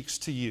Spirit speaks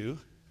to you,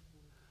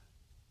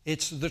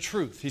 it's the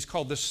truth. He's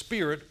called the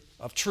Spirit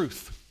of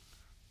truth.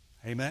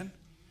 Amen?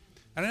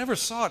 And I never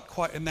saw it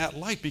quite in that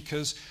light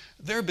because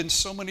there have been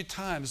so many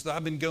times that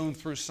I've been going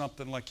through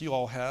something like you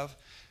all have,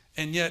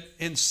 and yet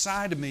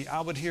inside of me,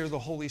 I would hear the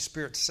Holy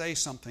Spirit say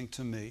something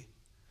to me.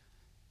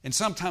 And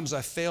sometimes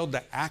I failed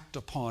to act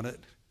upon it.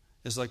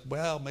 It's like,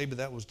 well, maybe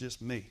that was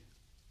just me.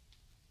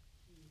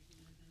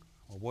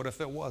 Or what if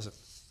it wasn't?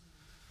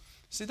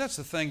 See, that's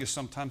the thing is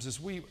sometimes is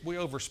we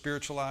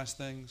over-spiritualize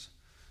things,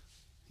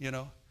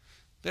 That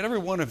every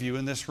one of you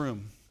in this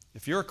room,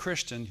 if you're a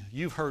Christian,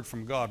 you've heard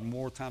from God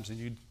more times than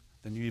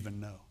you even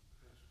know.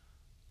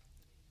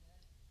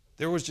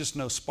 There was just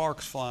no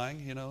sparks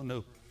flying,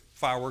 no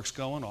fireworks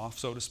going off,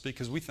 so to speak,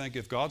 because we think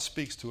if God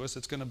speaks to us,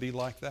 it's going to be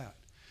like that.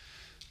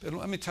 But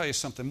let me tell you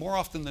something. More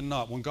often than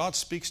not, when God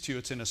speaks to you,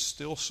 it's in a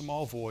still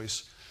small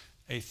voice,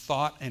 a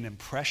thought, an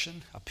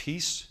impression, a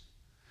peace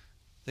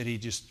that He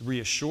just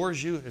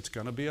reassures you, it's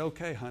going to be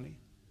okay, honey.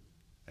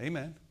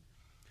 Amen.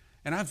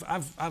 And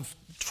I've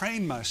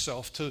trained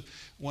myself to,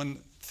 when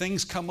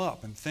things come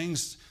up and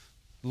things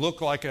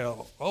look like an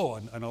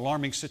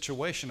alarming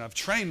situation, I've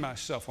trained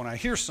myself when I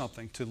hear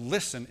something to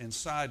listen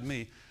inside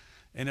me.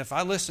 And if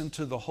I listen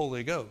to the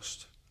Holy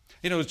Ghost,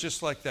 it's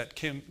just like that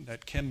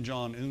Kim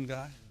Jong-un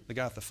guy, the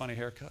guy with the funny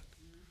haircut.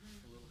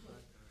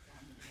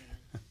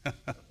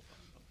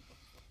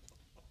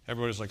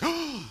 Everybody's like,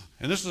 oh,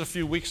 and this was a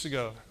few weeks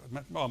ago,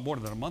 more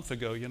than a month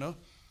ago,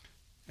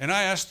 And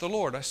I asked the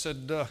Lord, I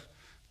said,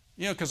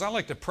 because I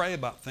like to pray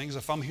about things.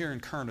 If I'm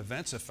hearing current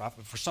events, if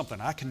for something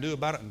I can do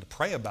about it and to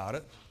pray about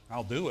it,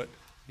 I'll do it,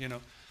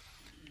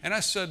 And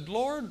I said,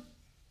 Lord,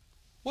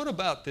 what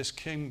about this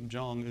Kim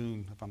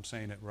Jong-un, if I'm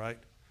saying it right?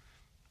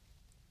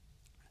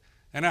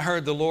 And I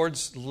heard the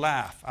Lord's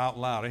laugh out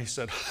loud. And He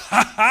said,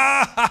 ha,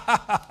 ha, ha,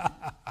 ha,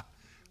 ha.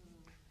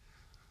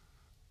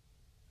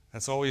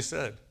 That's all He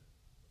said.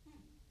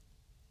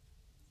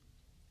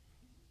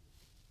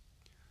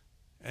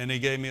 And He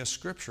gave me a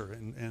scripture.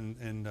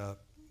 And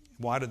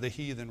why do the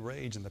heathen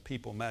rage and the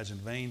people imagine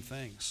vain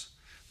things?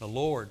 The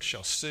Lord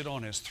shall sit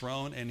on His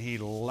throne, and He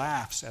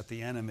laughs at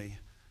the enemy,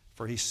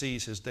 for He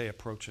sees His day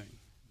approaching.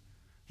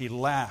 He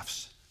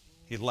laughs.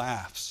 He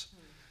laughs.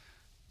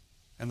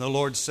 And the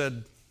Lord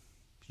said,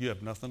 You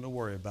have nothing to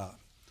worry about.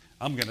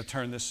 I'm going to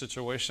turn this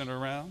situation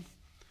around.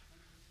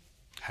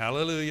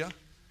 Hallelujah.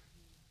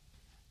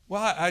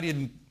 Well, I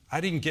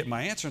didn't get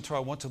my answer until I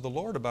went to the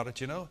Lord about it,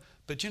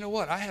 But you know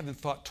what? I haven't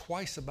thought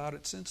twice about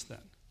it since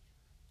then.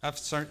 I've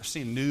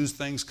seen news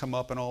things come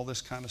up and all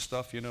this kind of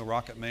stuff,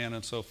 Rocket Man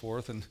and so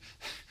forth, and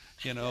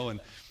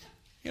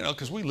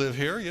because we live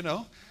here,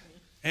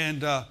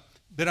 And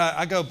but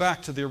I go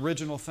back to the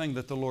original thing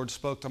that the Lord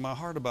spoke to my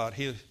heart about.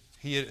 He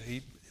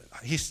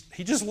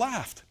just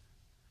laughed.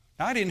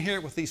 Now, I didn't hear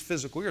it with these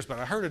physical ears, but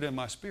I heard it in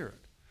my spirit.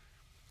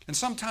 And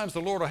sometimes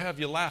the Lord will have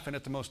you laughing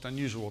at the most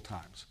unusual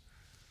times.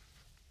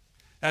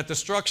 At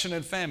destruction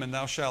and famine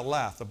thou shalt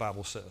laugh, the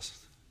Bible says.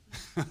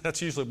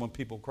 That's usually when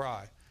people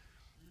cry.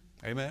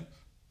 Amen?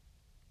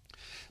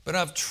 But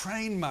I've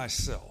trained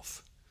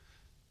myself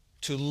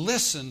to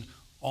listen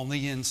on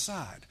the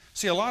inside.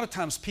 See, a lot of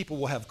times people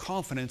will have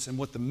confidence in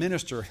what the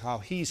minister, how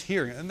he's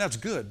hearing, and that's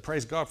good.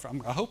 Praise God.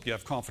 I hope you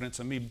have confidence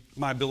in me,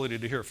 my ability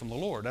to hear from the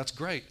Lord. That's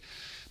great.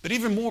 But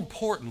even more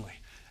importantly,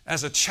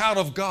 as a child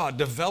of God,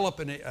 develop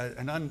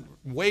an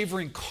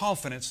unwavering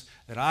confidence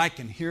that I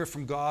can hear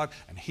from God,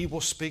 and He will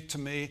speak to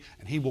me,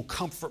 and He will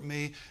comfort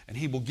me, and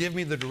He will give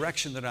me the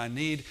direction that I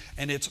need,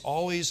 and it's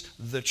always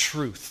the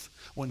truth.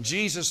 When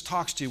Jesus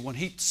talks to you, when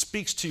He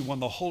speaks to you,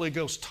 when the Holy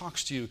Ghost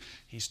talks to you,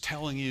 He's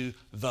telling you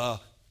the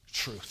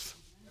truth.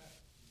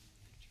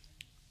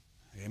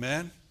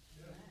 Amen?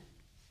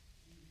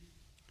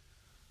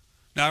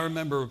 Now, I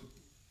remember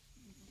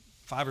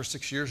 5 or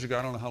 6 years ago,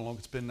 I don't know how long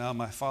it's been now,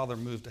 my father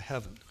moved to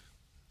heaven.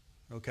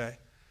 Okay?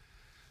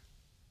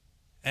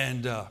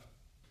 And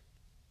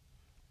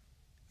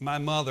my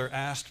mother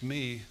asked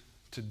me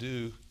to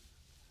do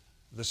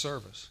the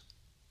service.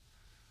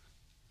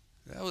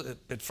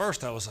 At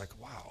first, I was like,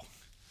 wow,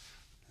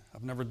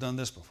 I've never done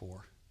this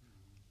before.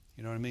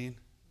 You know what I mean?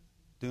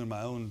 Doing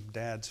my own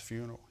dad's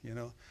funeral,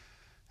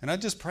 And I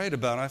just prayed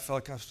about it. I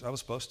felt like I was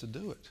supposed to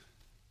do it.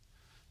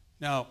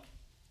 Now,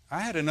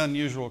 I had an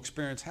unusual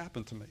experience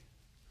happen to me.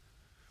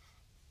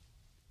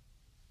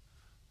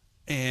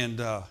 And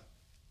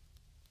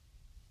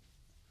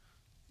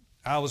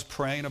I was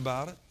praying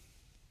about it,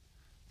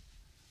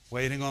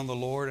 waiting on the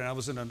Lord, and I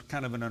was in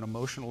kind of in an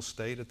emotional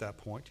state at that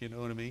point, you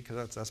know what I mean?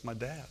 Because that's my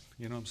dad,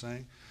 you know what I'm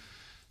saying?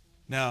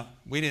 Now,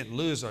 we didn't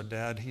lose our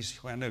dad.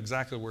 I know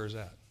exactly where he's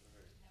at.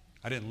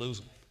 I didn't lose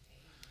him.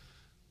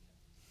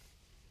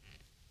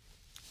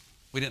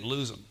 We didn't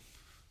lose him.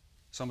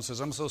 Someone says,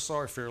 I'm so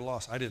sorry for your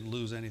loss. I didn't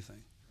lose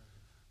anything.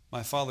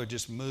 My father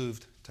just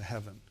moved to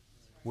heaven,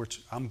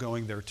 which I'm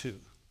going there too.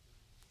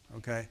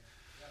 Okay?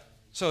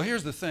 So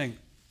here's the thing.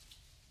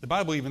 The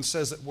Bible even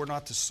says that we're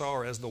not to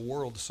sorrow as the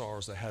world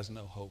sorrows that has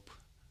no hope.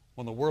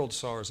 When the world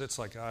sorrows, it's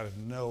like, I have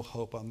no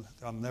hope.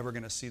 I'm never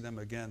going to see them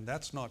again.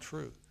 That's not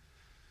true.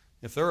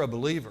 If they're a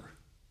believer,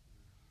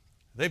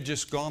 they've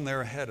just gone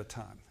there ahead of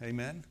time.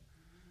 Amen?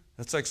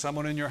 It's like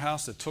someone in your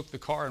house that took the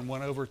car and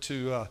went over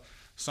to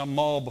some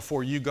mall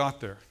before you got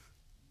there.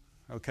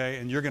 Okay?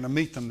 And you're going to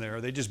meet them there.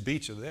 They just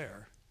beat you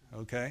there.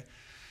 Okay?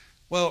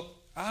 Well,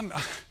 I'm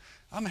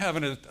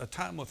having a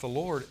time with the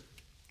Lord,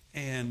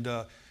 and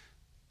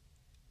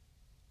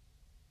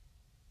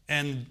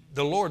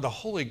the Lord, the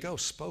Holy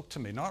Ghost, spoke to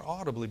me, not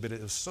audibly, but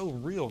it was so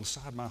real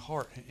inside my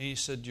heart. And He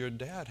said, your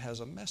dad has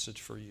a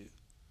message for you.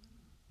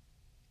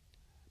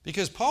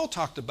 Because Paul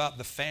talked about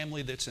the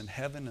family that's in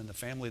heaven and the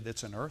family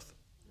that's in earth.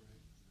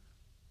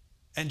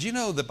 And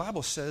the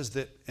Bible says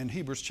that in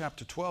Hebrews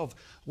chapter 12,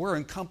 we're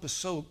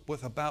encompassed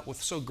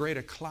with so great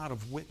a cloud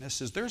of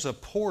witnesses. There's a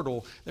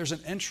portal, there's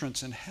an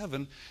entrance in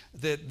heaven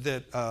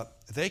that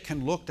they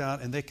can look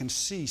down and they can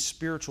see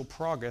spiritual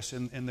progress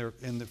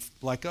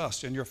like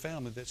us, in your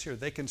family that's here.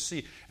 They can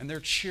see, and they're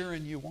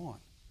cheering you on.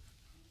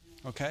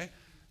 Okay?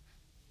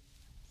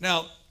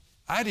 Now,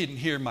 I didn't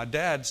hear my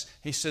dad's.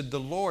 He said, the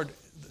Lord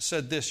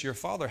said this, your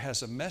father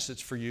has a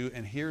message for you,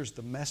 and here's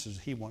the message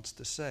he wants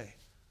to say.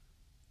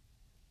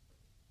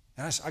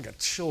 And I got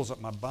chills up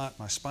my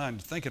spine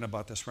thinking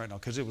about this right now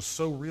because it was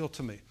so real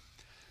to me.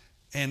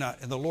 And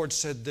the Lord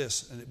said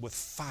this with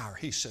fire.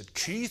 He said,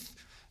 Keith,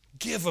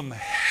 give them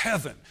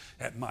heaven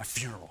at my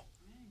funeral.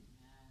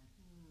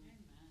 Amen.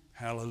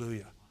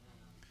 Hallelujah.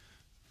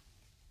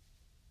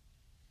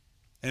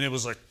 And it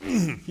was like,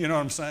 you know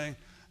what I'm saying?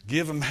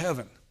 Give them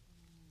heaven.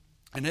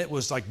 And it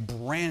was like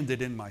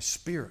branded in my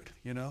spirit,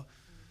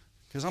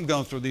 because I'm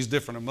going through these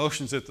different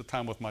emotions at the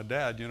time with my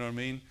dad, you know what I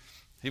mean?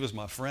 He was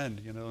my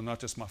friend, not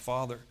just my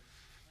father.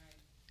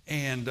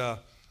 And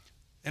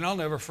I'll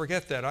never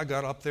forget that. I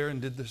got up there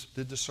and did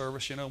the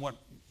service. You know what?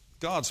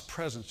 God's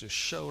presence just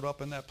showed up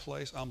in that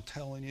place, I'm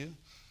telling you.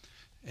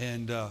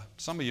 And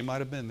some of you might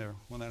have been there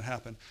when that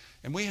happened.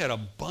 And we had a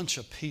bunch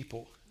of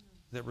people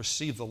that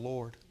received the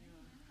Lord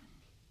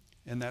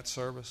in that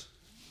service.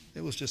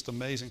 It was just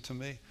amazing to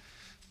me.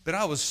 But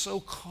I was so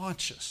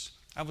conscious.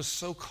 I was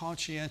so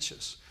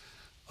conscientious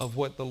of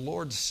what the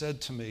Lord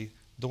said to me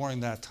during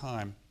that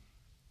time,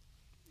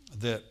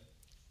 that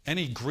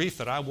any grief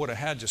that I would have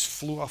had just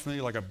flew off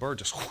me like a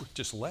bird,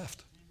 just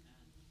left.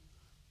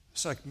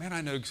 It's like, man,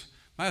 I know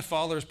My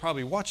Father is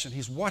probably watching.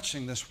 He's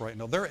watching this right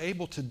now. They're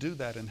able to do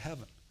that in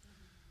heaven.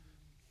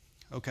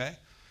 Okay?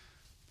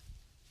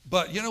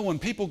 But, when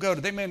people go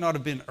to, they might not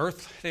have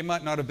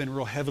been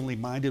real heavenly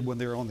minded when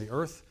they're on the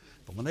earth,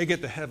 but when they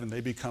get to heaven,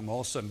 they become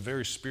all of a sudden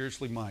very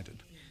spiritually minded.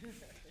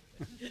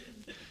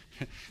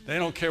 They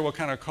don't care what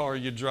kind of car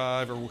you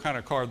drive or what kind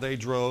of car they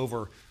drove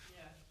or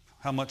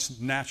how much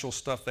natural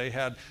stuff they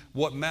had.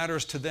 What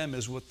matters to them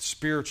is what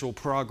spiritual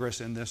progress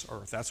in this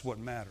earth. That's what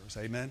matters.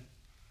 Amen?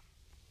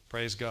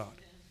 Praise God.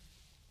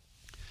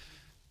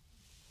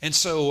 And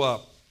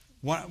so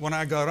when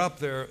I got up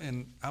there,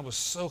 and I was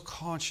so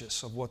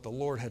conscious of what the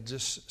Lord had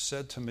just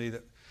said to me,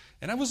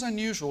 and it was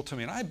unusual to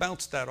me, and I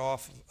bounced that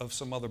off of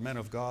some other men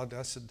of God.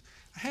 I said,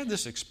 I had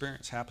this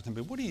experience happen to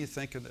me. What do you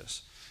think of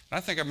this? And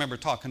I think I remember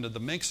talking to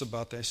the Minks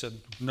about that. I said,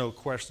 no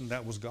question,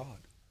 that was God.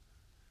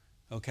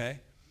 Okay?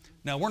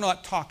 Now, we're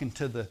not talking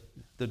to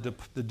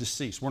the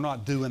deceased. We're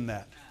not doing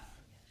that.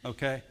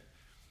 Okay?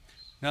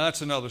 Now,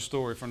 that's another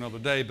story for another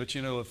day, but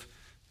if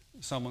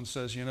someone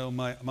says,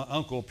 my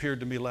uncle appeared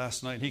to me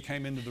last night, he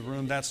came into the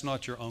room, that's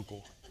not your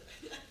uncle.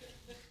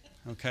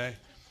 Okay?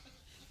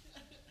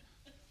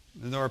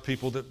 And there are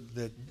people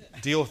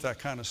that deal with that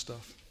kind of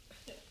stuff.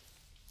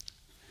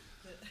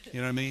 You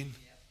know what I mean?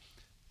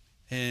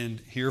 And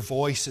hear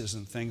voices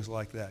and things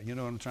like that. You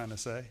know what I'm trying to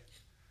say?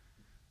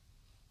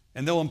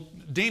 And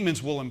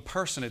demons will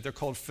impersonate. They're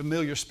called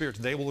familiar spirits.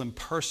 They will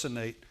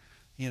impersonate,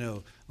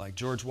 like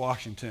George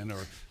Washington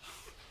or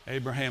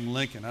Abraham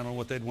Lincoln. I don't know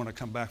what they'd want to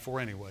come back for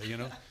anyway,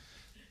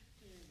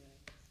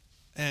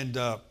 And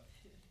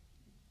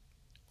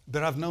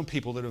but I've known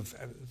people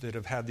that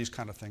have had these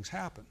kind of things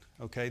happen.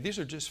 Okay, these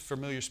are just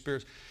familiar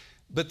spirits.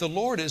 But the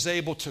Lord is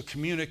able to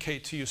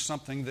communicate to you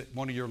something that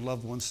one of your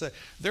loved ones said.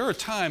 There are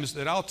times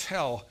that I'll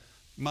tell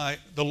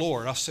the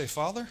Lord, I'll say,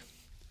 Father,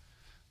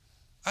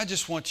 I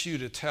just want you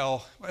to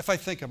tell, if I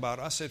think about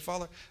it, I say,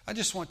 Father, I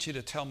just want you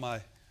to tell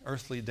my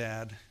earthly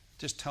dad,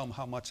 just tell him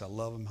how much I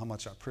love him, how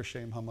much I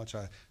appreciate him, how much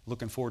I'm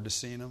looking forward to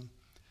seeing him.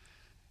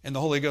 And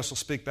the Holy Ghost will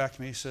speak back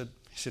to me. He said,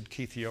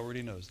 Keith, he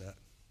already knows that.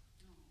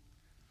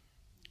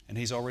 And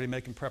he's already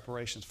making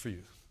preparations for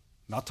you.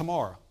 Not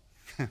tomorrow.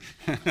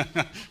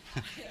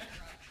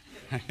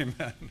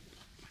 Amen.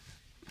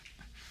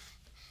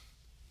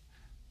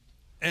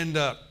 And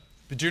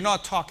but you're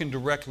not talking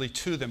directly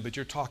to them, but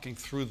you're talking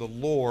through the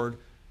Lord.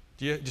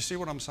 Do you see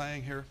what I'm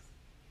saying here?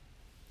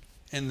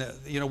 And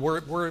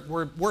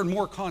we're in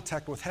more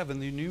contact with heaven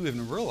than you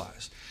even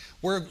realize.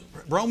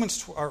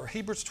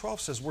 Hebrews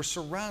 12 says we're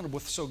surrounded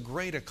with so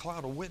great a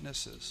cloud of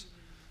witnesses.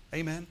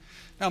 Amen.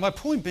 Now my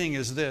point being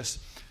is this.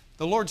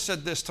 The Lord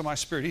said this to my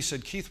spirit. He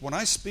said, Keith, when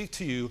I speak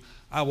to you,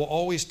 I will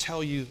always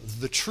tell you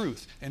the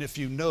truth. And if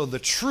you know the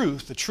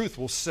truth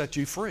will set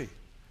you free.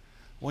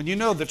 When you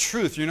know the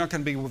truth, you're not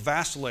going to be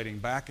vacillating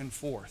back and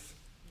forth.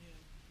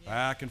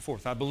 Back and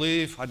forth. I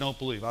believe, I don't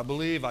believe. I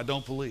believe, I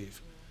don't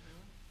believe.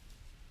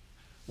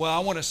 Well, I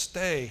want to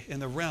stay in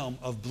the realm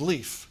of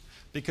belief.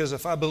 Because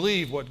if I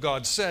believe what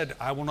God said,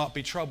 I will not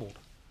be troubled.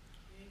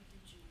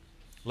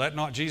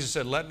 Jesus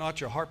said, let not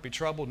your heart be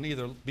troubled,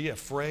 neither be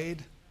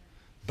afraid.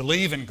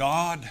 Believe in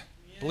God.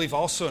 Believe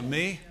also in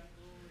me.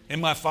 In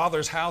my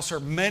Father's house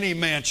are many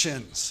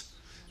mansions.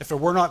 If it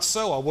were not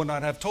so, I would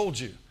not have told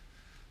you.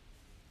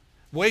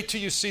 Wait till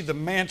you see the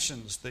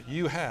mansions that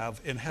you have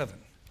in heaven.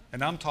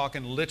 And I'm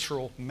talking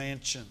literal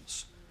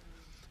mansions.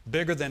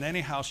 Bigger than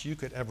any house you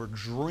could ever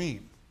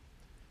dream.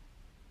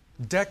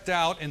 Decked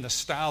out in the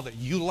style that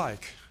you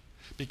like.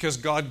 Because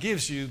God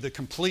gives you the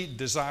complete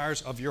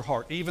desires of your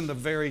heart. Even the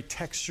very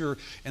texture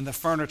and the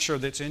furniture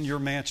that's in your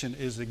mansion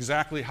is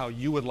exactly how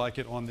you would like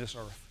it on this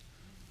earth.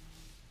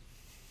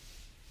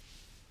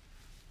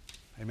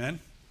 Amen?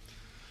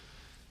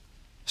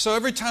 So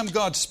every time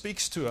God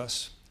speaks to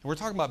us, and we're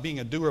talking about being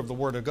a doer of the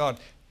Word of God,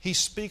 He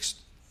speaks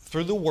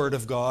through the Word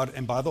of God,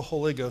 and by the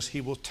Holy Ghost,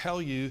 He will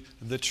tell you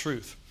the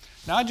truth.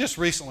 Now, I just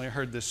recently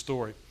heard this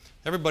story.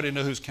 Everybody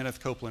knows who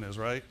Kenneth Copeland is,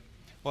 right?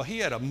 Well, he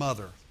had a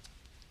mother.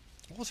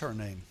 What was her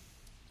name?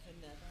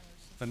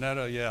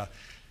 Vanetta, yeah.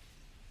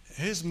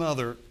 His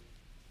mother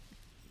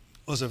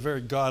was a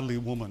very godly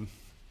woman.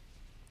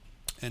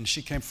 And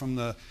she came from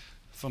the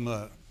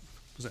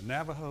was it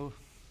Navajo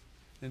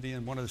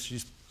Indian? One of the,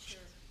 she's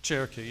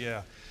Cherokee,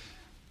 yeah.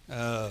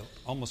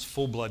 Almost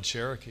full-blood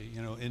Cherokee,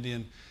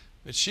 Indian.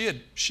 But she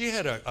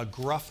had a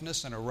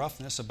gruffness and a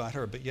roughness about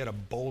her, but yet a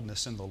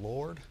boldness in the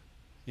Lord,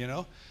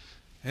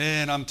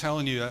 And I'm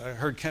telling you, I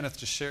heard Kenneth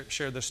just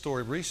share this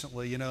story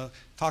recently,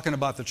 talking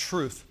about the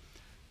truth.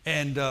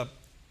 And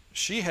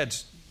she had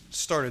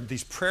started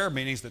these prayer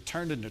meetings that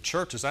turned into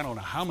churches. I don't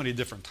know how many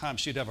different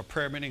times. She'd have a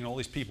prayer meeting and all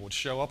these people would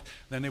show up.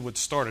 Then they would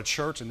start a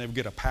church and they would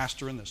get a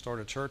pastor in that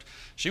started a church.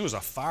 She was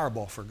a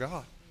fireball for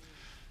God.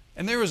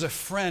 And there was a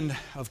friend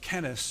of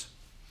Kenneth's.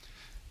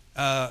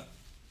 I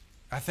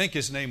think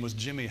his name was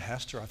Jimmy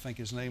Hester, I think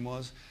his name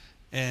was.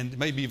 And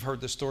maybe you've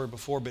heard this story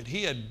before, but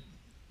he had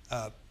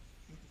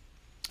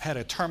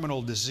a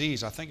terminal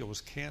disease. I think it was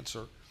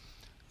cancer.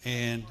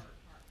 And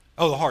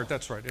the heart,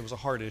 that's right. It was a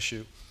heart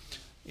issue.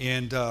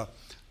 And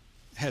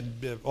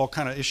had all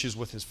kind of issues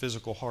with his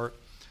physical heart.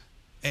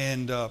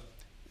 And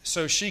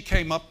so she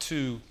came up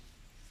to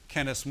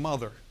Kenneth's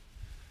mother,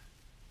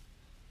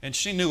 and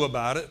she knew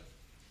about it.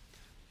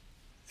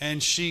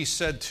 And she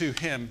said to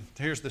him,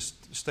 here's this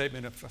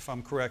statement, if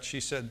I'm correct, she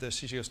said this.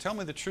 She goes, tell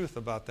me the truth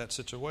about that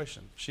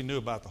situation. She knew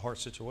about the heart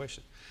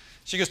situation.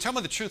 She goes, tell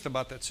me the truth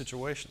about that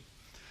situation.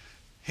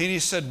 He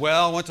said,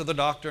 well, I went to the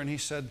doctor, and he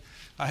said,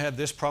 I had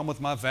this problem with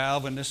my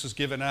valve, and this is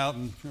giving out,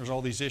 and there's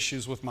all these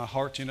issues with my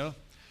heart, you know.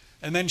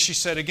 And then she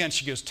said again,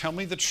 she goes, tell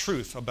me the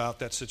truth about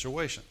that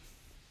situation.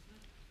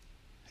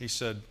 He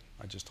said,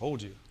 I just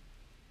told you.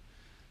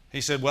 He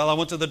said, well, I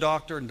went to the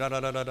doctor and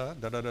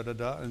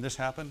da-da-da-da-da, and this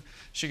happened.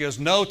 She goes,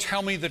 no,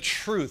 tell me the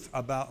truth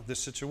about this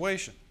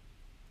situation.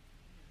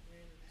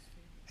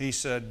 He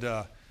said,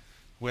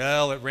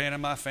 well, it ran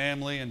in my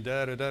family and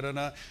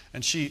da-da-da-da-da.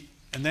 And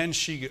then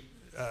she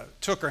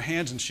took her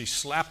hands and she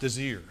slapped his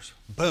ears.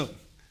 Boom.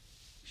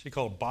 She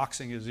called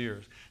boxing his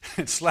ears.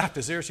 And slapped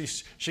his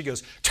ears. She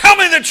goes, tell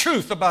me the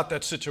truth about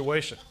that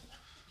situation.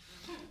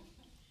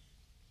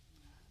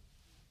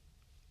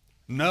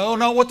 No,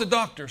 not what the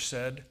doctor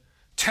said.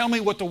 Tell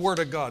me what the Word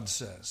of God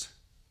says.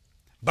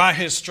 By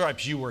His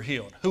stripes you were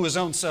healed. Who His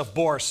own self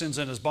bore our sins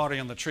in His body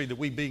on the tree, that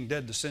we being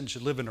dead to sin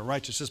should live in the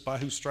righteousness, by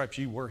whose stripes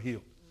you were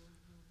healed.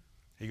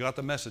 He got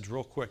the message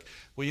real quick.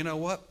 Well, you know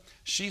what?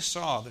 She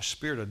saw the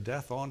spirit of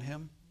death on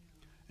him,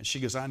 and she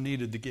goes, I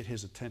needed to get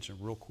his attention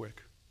real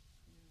quick.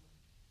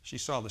 She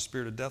saw the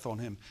spirit of death on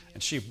him,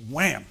 and she,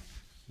 wham,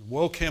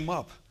 woke him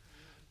up.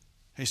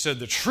 He said,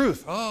 the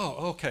truth.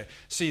 Oh, okay.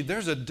 See,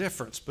 there's a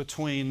difference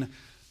between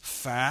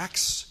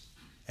facts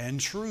and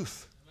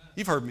truth.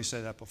 You've heard me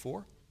say that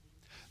before.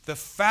 The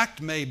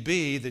fact may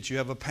be that you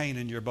have a pain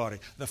in your body.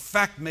 The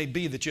fact may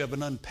be that you have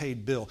an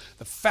unpaid bill.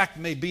 The fact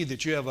may be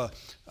that you have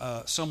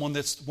someone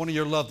that's one of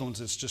your loved ones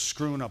that's just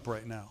screwing up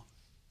right now.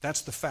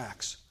 That's the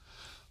facts.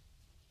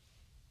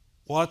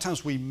 A lot of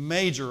times we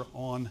major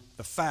on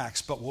the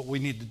facts, but what we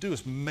need to do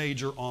is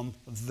major on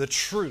the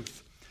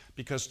truth,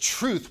 because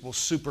truth will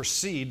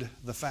supersede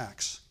the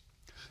facts.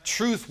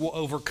 Truth will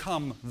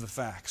overcome the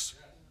facts.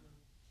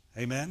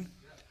 Amen?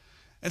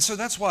 And so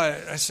that's why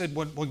I said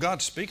when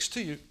God speaks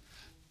to you,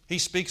 He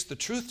speaks the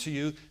truth to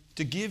you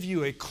to give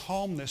you a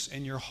calmness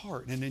in your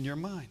heart and in your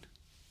mind.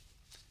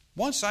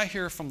 Once I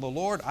hear from the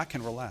Lord, I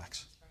can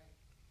relax.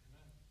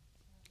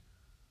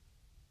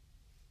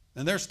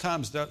 And there's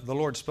times that the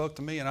Lord spoke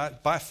to me, and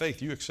by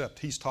faith you accept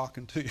He's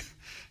talking to you.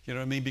 You know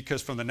what I mean?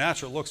 Because from the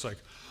natural it looks like,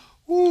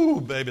 ooh,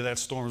 baby, that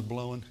storm's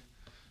blowing.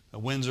 The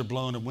winds are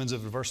blowing, the winds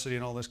of adversity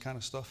and all this kind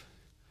of stuff.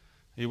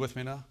 Are you with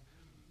me now?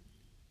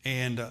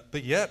 And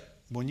but yet,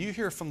 when you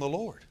hear from the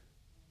Lord,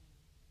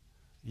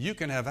 you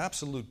can have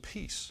absolute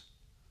peace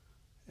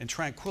and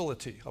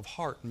tranquility of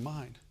heart and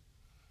mind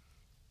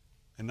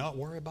and not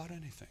worry about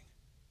anything.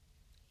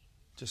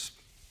 Just,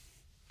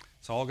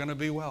 it's all going to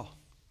be well.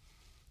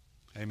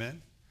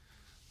 Amen?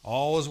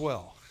 All is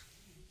well.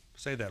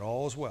 Say that,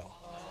 all is well.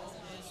 All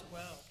is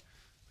well.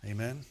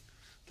 Amen?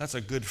 That's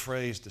a good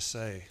phrase to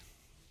say.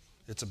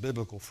 It's a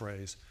biblical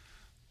phrase.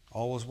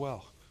 All is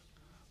well.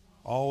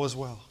 All is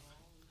well.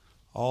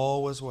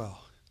 All is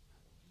well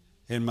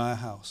in my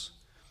house.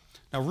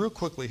 Now, real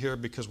quickly here,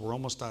 because we're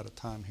almost out of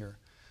time here,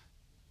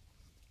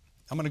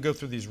 I'm going to go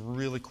through these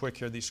really quick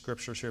here, these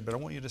scriptures here, but I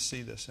want you to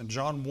see this. In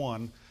John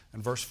 1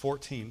 and verse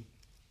 14,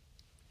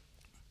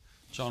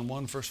 John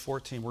 1 verse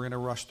 14, we're going to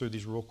rush through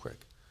these real quick.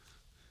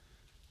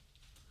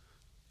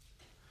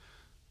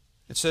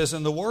 It says,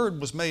 and the Word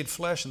was made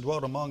flesh and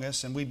dwelt among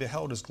us, and we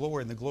beheld His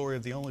glory, and the glory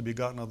of the only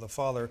begotten of the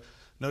Father.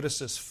 Notice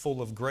this,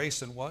 full of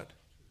grace and what?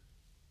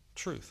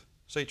 Truth.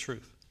 Say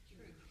truth.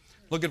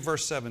 Look at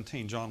verse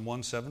 17, John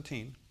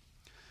 1:17.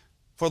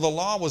 For the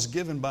law was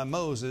given by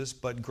Moses,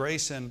 but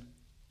grace and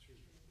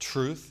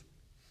truth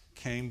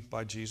came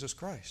by Jesus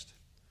Christ.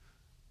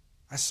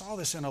 I saw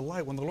this in a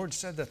light. When the Lord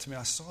said that to me,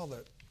 I saw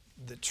that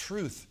the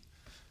truth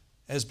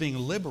as being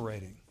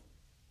liberating.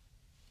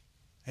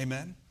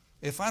 Amen?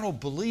 If I don't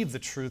believe the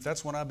truth,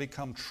 that's when I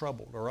become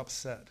troubled or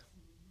upset.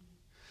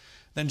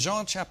 Then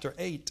John chapter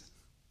 8,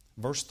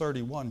 verse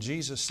 31,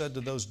 Jesus said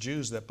to those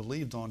Jews that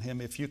believed on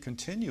Him, if you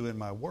continue in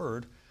my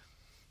word,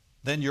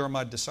 then you are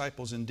my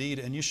disciples indeed,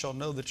 and you shall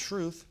know the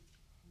truth,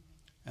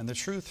 and the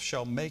truth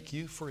shall make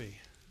you free,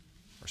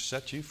 or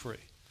set you free.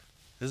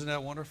 Isn't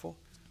that wonderful?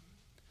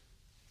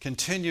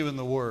 Continue in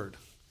the word.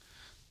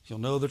 You'll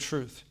know the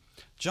truth.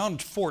 John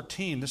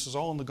 14, this is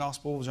all in the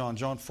Gospel of John.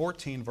 John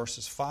 14,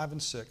 verses 5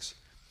 and 6.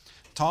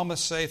 Thomas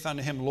saith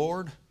unto Him,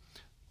 Lord,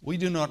 we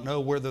do not know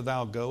whither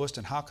Thou goest,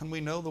 and how can we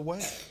know the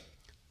way?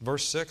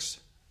 Verse 6,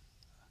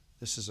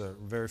 this is a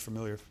very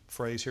familiar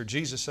phrase here.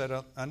 Jesus said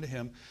unto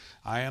him,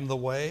 I am the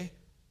way,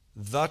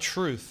 the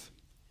truth,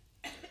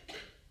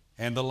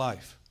 and the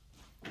life.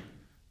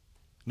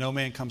 No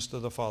man comes to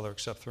the Father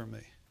except through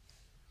me.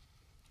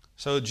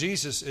 So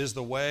Jesus is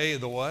the way,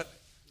 the what?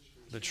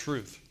 The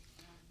truth.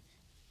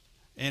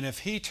 And if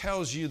He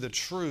tells you the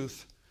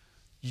truth,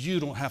 you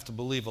don't have to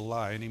believe a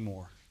lie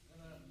anymore.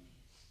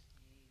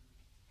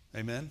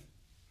 Amen?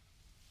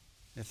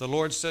 If the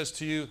Lord says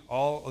to you,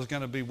 all is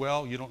going to be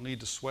well, you don't need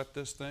to sweat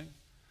this thing,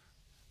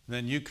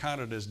 then you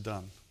count it as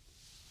done.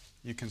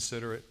 You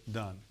consider it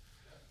done.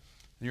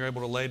 And you're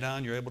able to lay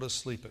down, you're able to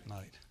sleep at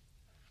night.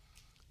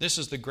 This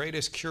is the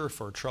greatest cure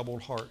for a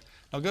troubled heart.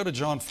 Now go to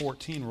John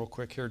 14 real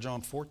quick here.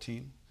 John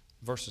 14,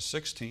 verses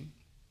 16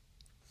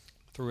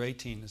 through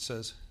 18. It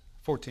says,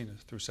 14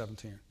 through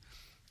 17.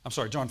 I'm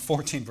sorry, John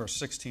 14, verse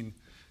 16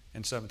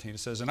 and 17. It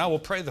says, and I will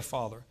pray the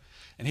Father,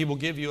 and he will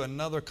give you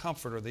another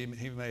comforter, that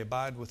he may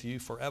abide with you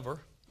forever.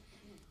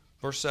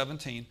 Verse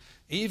 17,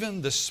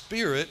 even the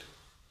Spirit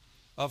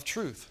of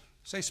truth.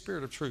 Say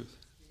Spirit of truth.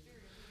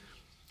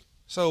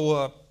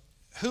 So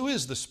who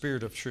is the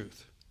Spirit of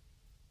truth?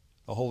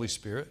 The Holy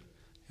Spirit.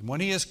 And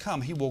when he has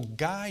come, he will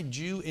guide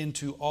you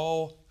into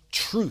all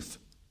truth.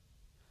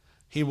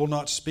 He will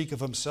not speak of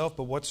himself,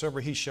 but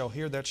whatsoever he shall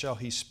hear, that shall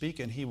he speak,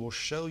 and he will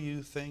show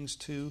you things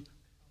to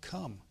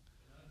come.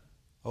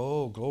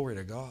 Oh, glory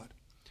to God.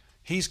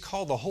 He's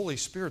called, the Holy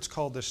Spirit's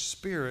called the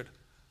Spirit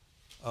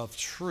of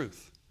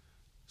truth.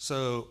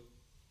 So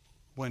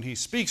when he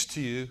speaks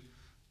to you,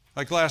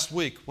 like last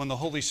week when the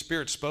Holy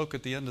Spirit spoke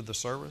at the end of the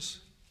service,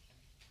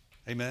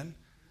 amen,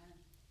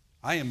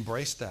 I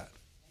embraced that.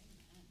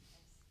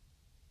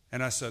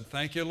 And I said,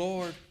 thank you,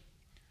 Lord.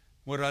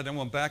 What did I do? I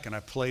went back and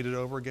I played it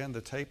over again, the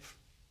tape.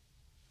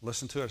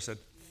 Listened to it. I said,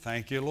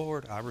 thank you,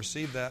 Lord. I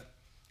received that.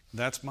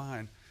 That's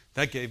mine.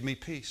 That gave me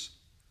peace.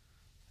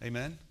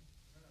 Amen.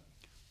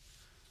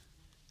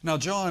 Now,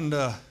 John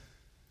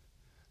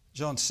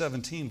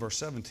 17, verse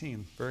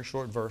 17, very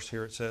short verse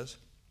here it says.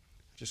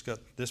 Just got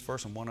this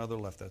verse and one other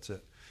left, that's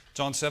it.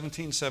 John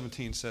 17,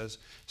 17 says,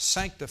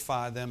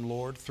 sanctify them,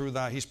 Lord, through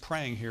thy, he's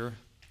praying here.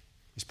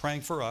 He's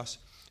praying for us.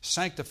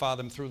 Sanctify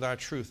them through thy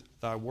truth.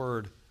 Thy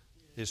word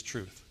is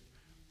truth.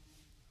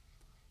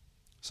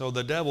 So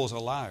the devil's a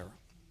liar.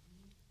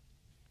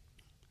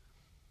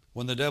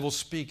 When the devil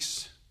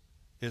speaks,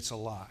 it's a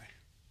lie.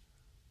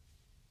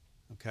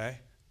 Okay?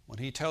 When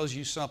he tells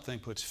you something,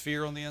 puts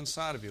fear on the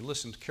inside of you,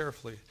 listen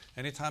carefully.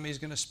 Anytime he's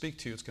going to speak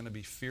to you, it's going to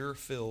be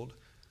fear-filled,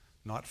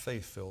 not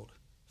faith-filled.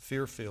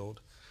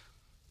 Fear-filled.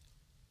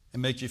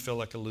 And make you feel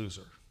like a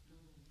loser.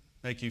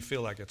 Make you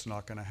feel like it's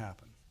not going to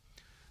happen.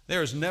 There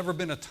has never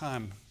been a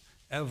time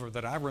ever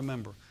that I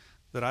remember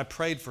that I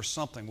prayed for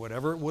something,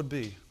 whatever it would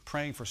be,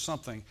 praying for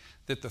something,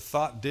 that the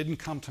thought didn't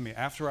come to me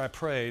after I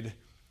prayed,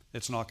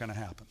 it's not going to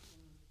happen.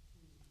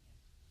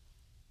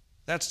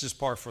 That's just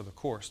par for the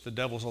course. The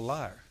devil's a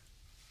liar.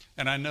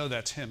 And I know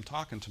that's him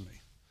talking to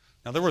me.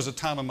 Now, there was a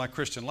time in my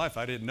Christian life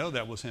I didn't know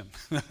that was him.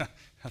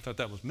 I thought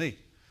that was me.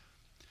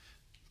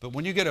 But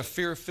when you get a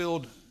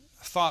fear-filled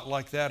thought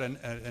like that, and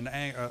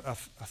a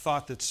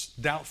thought that's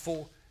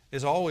doubtful,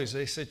 is always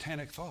a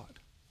satanic thought.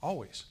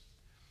 Always.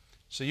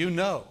 So you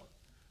know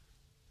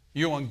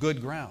you're on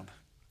good ground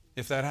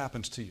if that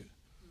happens to you.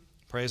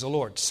 Praise the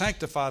Lord.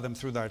 Sanctify them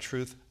through thy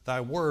truth.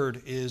 Thy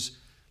word is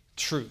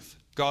truth.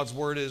 God's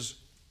word is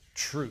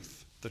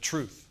truth. The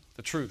truth.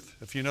 The truth.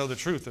 If you know the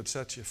truth, it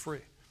sets you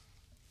free.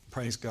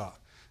 Praise God.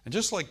 And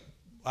just like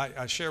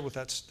I shared with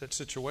that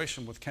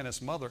situation with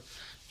Kenneth's mother,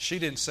 she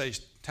didn't say,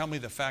 tell me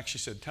the facts. She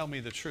said, tell me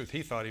the truth.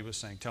 He thought he was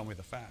saying, tell me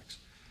the facts.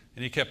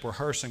 And he kept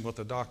rehearsing what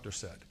the doctor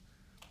said.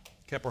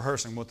 Kept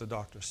rehearsing what the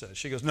doctor said.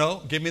 She goes,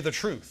 no, give me the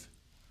truth.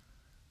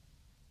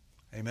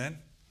 Amen.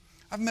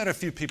 I've met a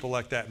few people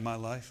like that in my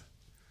life.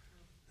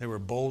 They were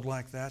bold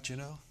like that, you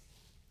know.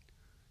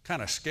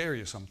 Kind of scare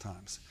you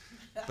sometimes.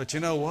 But you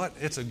know what?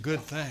 It's a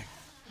good thing.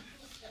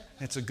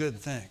 It's a good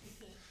thing.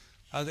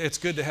 It's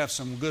good to have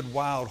some good,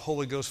 wild,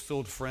 Holy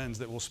Ghost-filled friends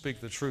that will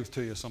speak the truth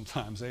to you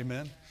sometimes.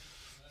 Amen.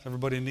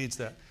 Everybody needs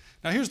that.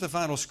 Now here's the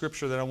final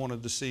scripture that I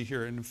wanted to see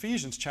here. In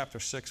Ephesians chapter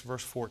 6,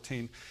 verse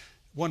 14,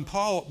 when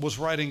Paul was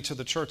writing to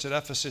the church at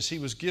Ephesus, he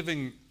was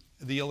giving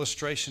the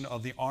illustration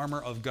of the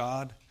armor of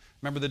God.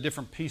 Remember the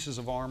different pieces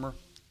of armor?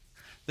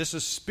 This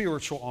is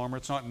spiritual armor.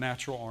 It's not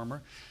natural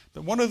armor.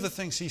 But one of the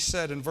things he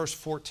said in verse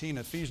 14,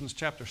 Ephesians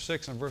chapter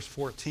 6 and verse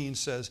 14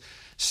 says,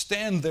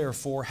 stand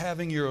therefore,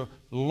 having your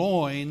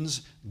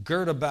loins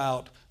girt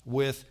about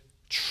with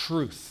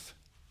truth.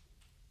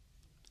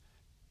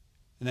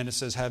 And then it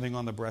says, having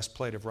on the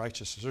breastplate of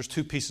righteousness. There's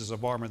two pieces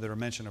of armor that are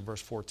mentioned in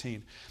verse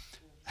 14.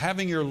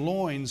 Having your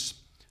loins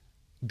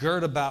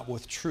girt about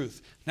with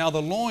truth. Now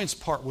the loins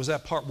part was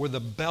that part where the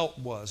belt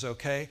was,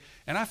 okay?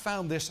 And I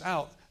found this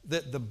out,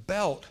 that the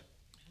belt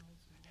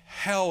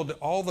held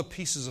all the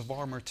pieces of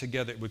armor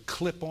together. It would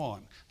clip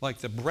on, like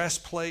the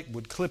breastplate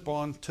would clip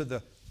on to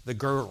the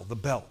girdle, the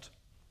belt.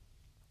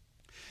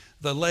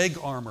 The leg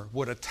armor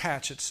would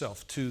attach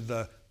itself to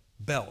the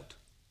belt,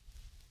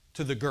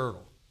 to the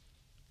girdle,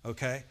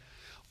 okay?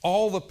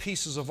 All the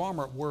pieces of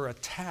armor were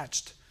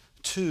attached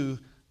to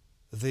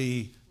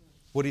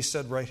what he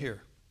said right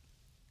here.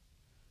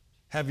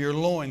 Have your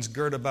loins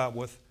girt about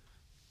with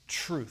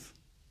truth.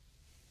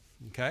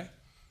 Okay?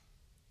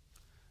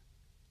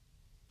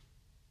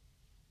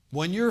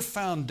 When your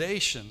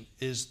foundation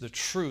is the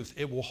truth,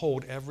 it will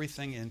hold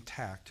everything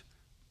intact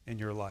in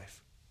your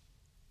life.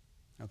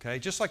 Okay?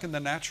 Just like in the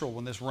natural,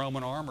 when this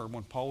Roman armor,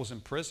 when Paul was in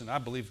prison, I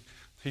believe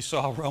He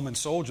saw a Roman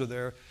soldier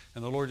there,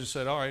 and the Lord just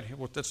said, all right,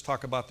 well, let's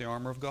talk about the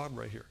armor of God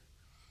right here.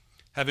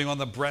 Having on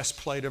the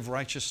breastplate of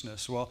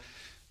righteousness. Well,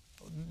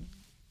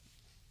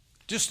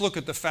 just look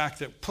at the fact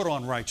that put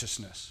on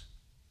righteousness.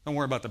 Don't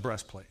worry about the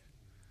breastplate.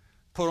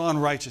 Put on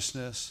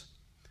righteousness.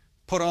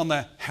 Put on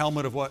the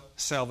helmet of what?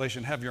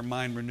 Salvation. Have your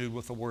mind renewed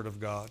with the Word of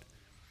God.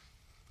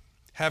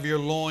 Have your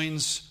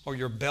loins or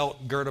your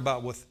belt girt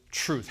about with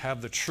truth.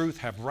 Have the truth.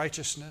 Have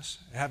righteousness.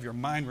 Have your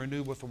mind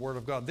renewed with the Word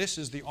of God. This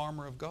is the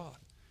armor of God.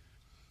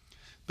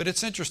 But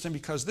it's interesting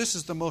because this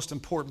is the most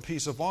important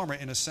piece of armor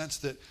in a sense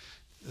that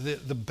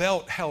the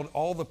belt held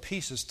all the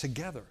pieces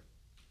together.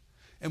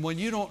 And when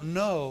you don't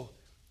know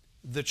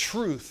the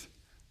truth,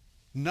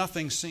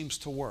 nothing seems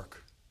to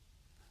work.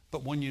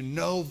 But when you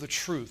know the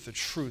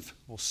truth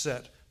will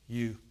set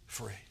you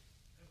free.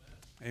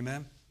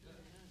 Amen?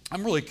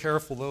 I'm really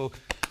careful, though,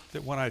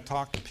 that when I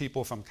talk to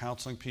people, if I'm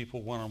counseling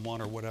people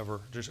one-on-one or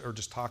whatever,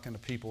 just talking to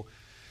people,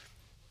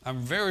 I'm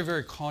very,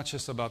 very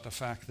conscious about the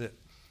fact that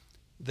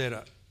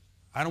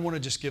I don't want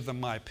to just give them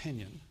my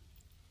opinion.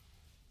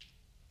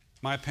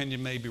 My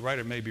opinion may be right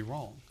or may be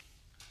wrong.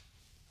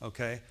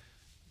 Okay?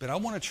 But I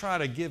want to try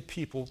to give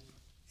people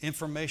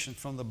information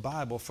from the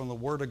Bible, from the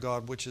Word of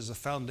God, which is a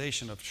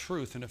foundation of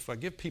truth. And if I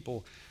give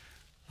people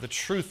the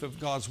truth of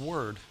God's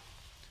Word,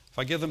 if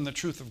I give them the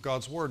truth of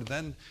God's Word,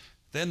 then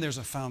there's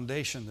a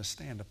foundation to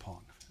stand upon.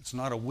 It's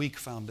not a weak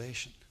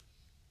foundation.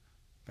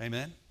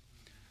 Amen?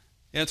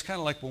 Yeah, it's kind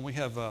of like when we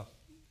have,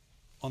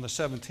 on the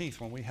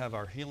 17th, when we have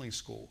our healing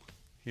school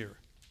here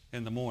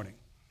in the morning.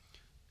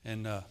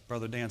 And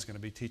Brother Dan's going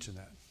to be teaching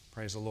that.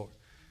 Praise the Lord.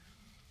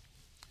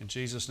 In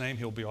Jesus' name,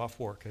 he'll be off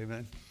work.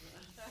 Amen?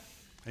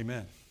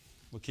 Amen.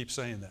 We'll keep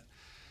saying that.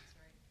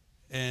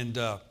 And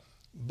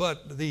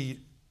but the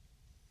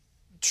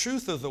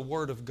truth of the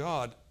Word of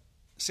God,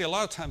 see, a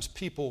lot of times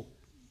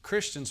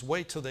Christians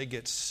wait till they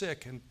get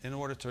sick in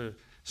order to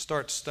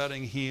start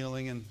studying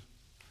healing and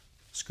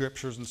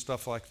scriptures and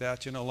stuff like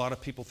that. You know, a lot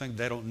of people think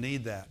they don't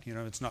need that. You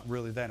know, it's not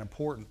really that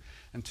important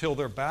until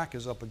their back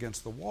is up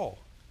against the wall.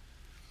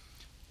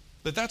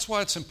 But that's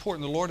why it's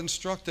important. The Lord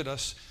instructed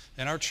us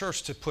in our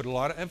church to put a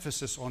lot of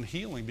emphasis on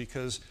healing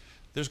because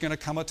there's going to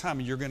come a time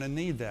you're going to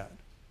need that.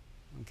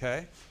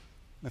 Okay?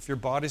 If your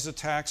body's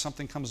attacked,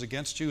 something comes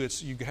against you,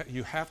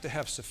 you have to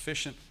have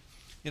sufficient,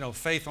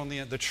 faith on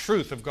the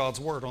truth of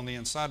God's Word on the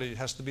inside of you. It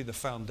has to be the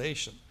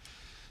foundation.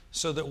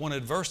 So that when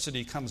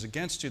adversity comes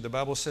against you, the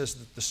Bible says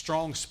that the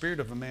strong spirit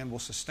of a man will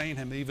sustain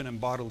him even in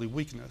bodily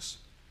weakness.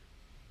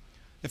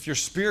 If your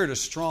spirit is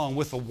strong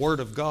with the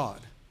Word of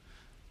God.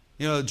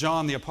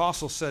 John the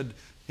Apostle said,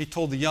 he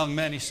told the young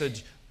men, he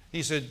said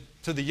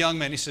to the young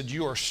men, he said,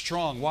 you are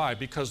strong. Why?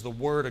 Because the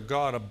Word of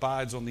God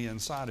abides on the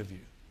inside of you.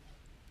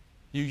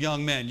 You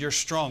young men, you're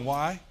strong.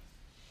 Why?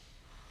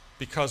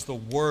 Because the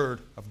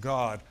Word of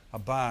God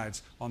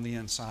abides on the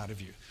inside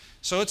of you.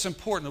 So it's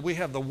important that we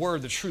have the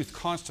Word, the truth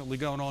constantly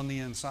going on the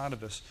inside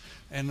of us.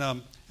 And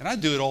I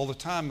do it all the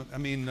time. I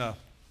mean,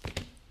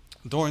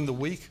 during the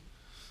week,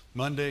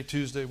 Monday,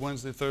 Tuesday,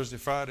 Wednesday, Thursday,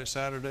 Friday,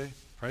 Saturday,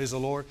 praise the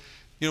Lord.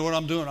 You know what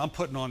I'm doing? I'm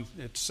putting on,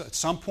 at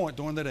some point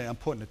during the day, I'm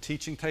putting a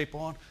teaching tape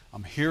on.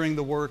 I'm hearing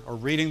the Word or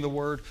reading the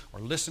Word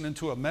or listening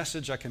to a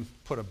message. I can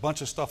put a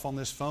bunch of stuff on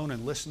this phone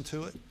and listen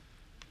to it.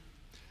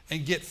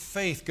 And get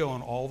faith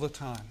going all the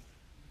time.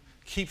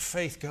 Keep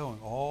faith going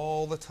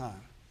all the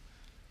time.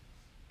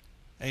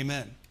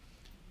 Amen.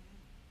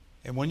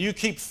 And when you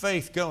keep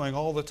faith going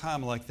all the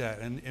time like that,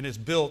 and it's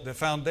built, the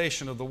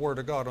foundation of the Word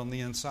of God on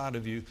the inside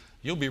of you,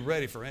 you'll be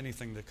ready for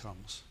anything that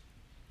comes.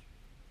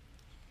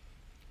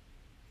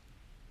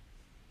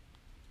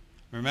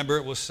 Remember,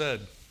 it was said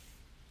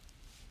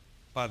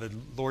by the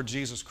Lord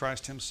Jesus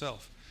Christ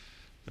himself,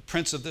 the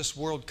prince of this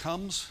world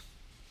comes,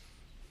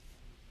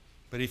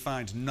 but he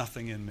finds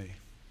nothing in me.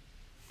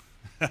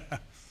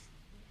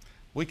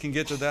 We can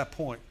get to that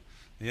point.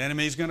 The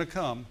enemy's going to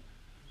come,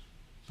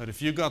 but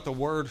if you've got the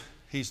Word,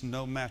 he's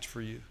no match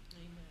for you.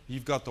 Amen.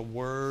 You've got the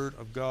Word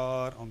of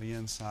God on the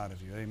inside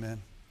of you.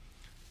 Amen.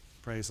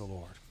 Praise the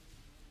Lord.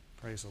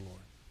 Praise the Lord.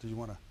 Do you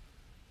want to?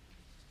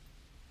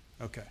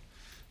 Okay.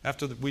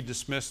 After we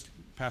dismiss,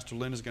 Pastor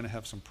Lynn is going to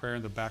have some prayer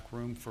in the back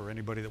room for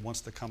anybody that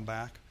wants to come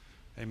back.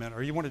 Amen.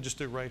 Or you want to just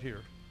do it right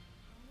here?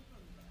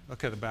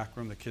 Okay, the back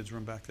room, the kids'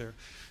 room back there.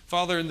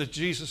 Father, in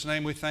Jesus'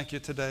 name, we thank you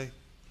today.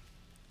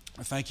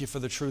 I thank you for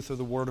the truth of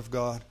the Word of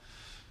God.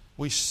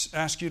 We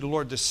ask you,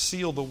 Lord, to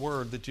seal the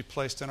Word that you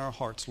placed in our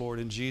hearts, Lord,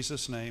 in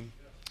Jesus' name.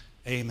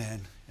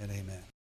 Amen and amen.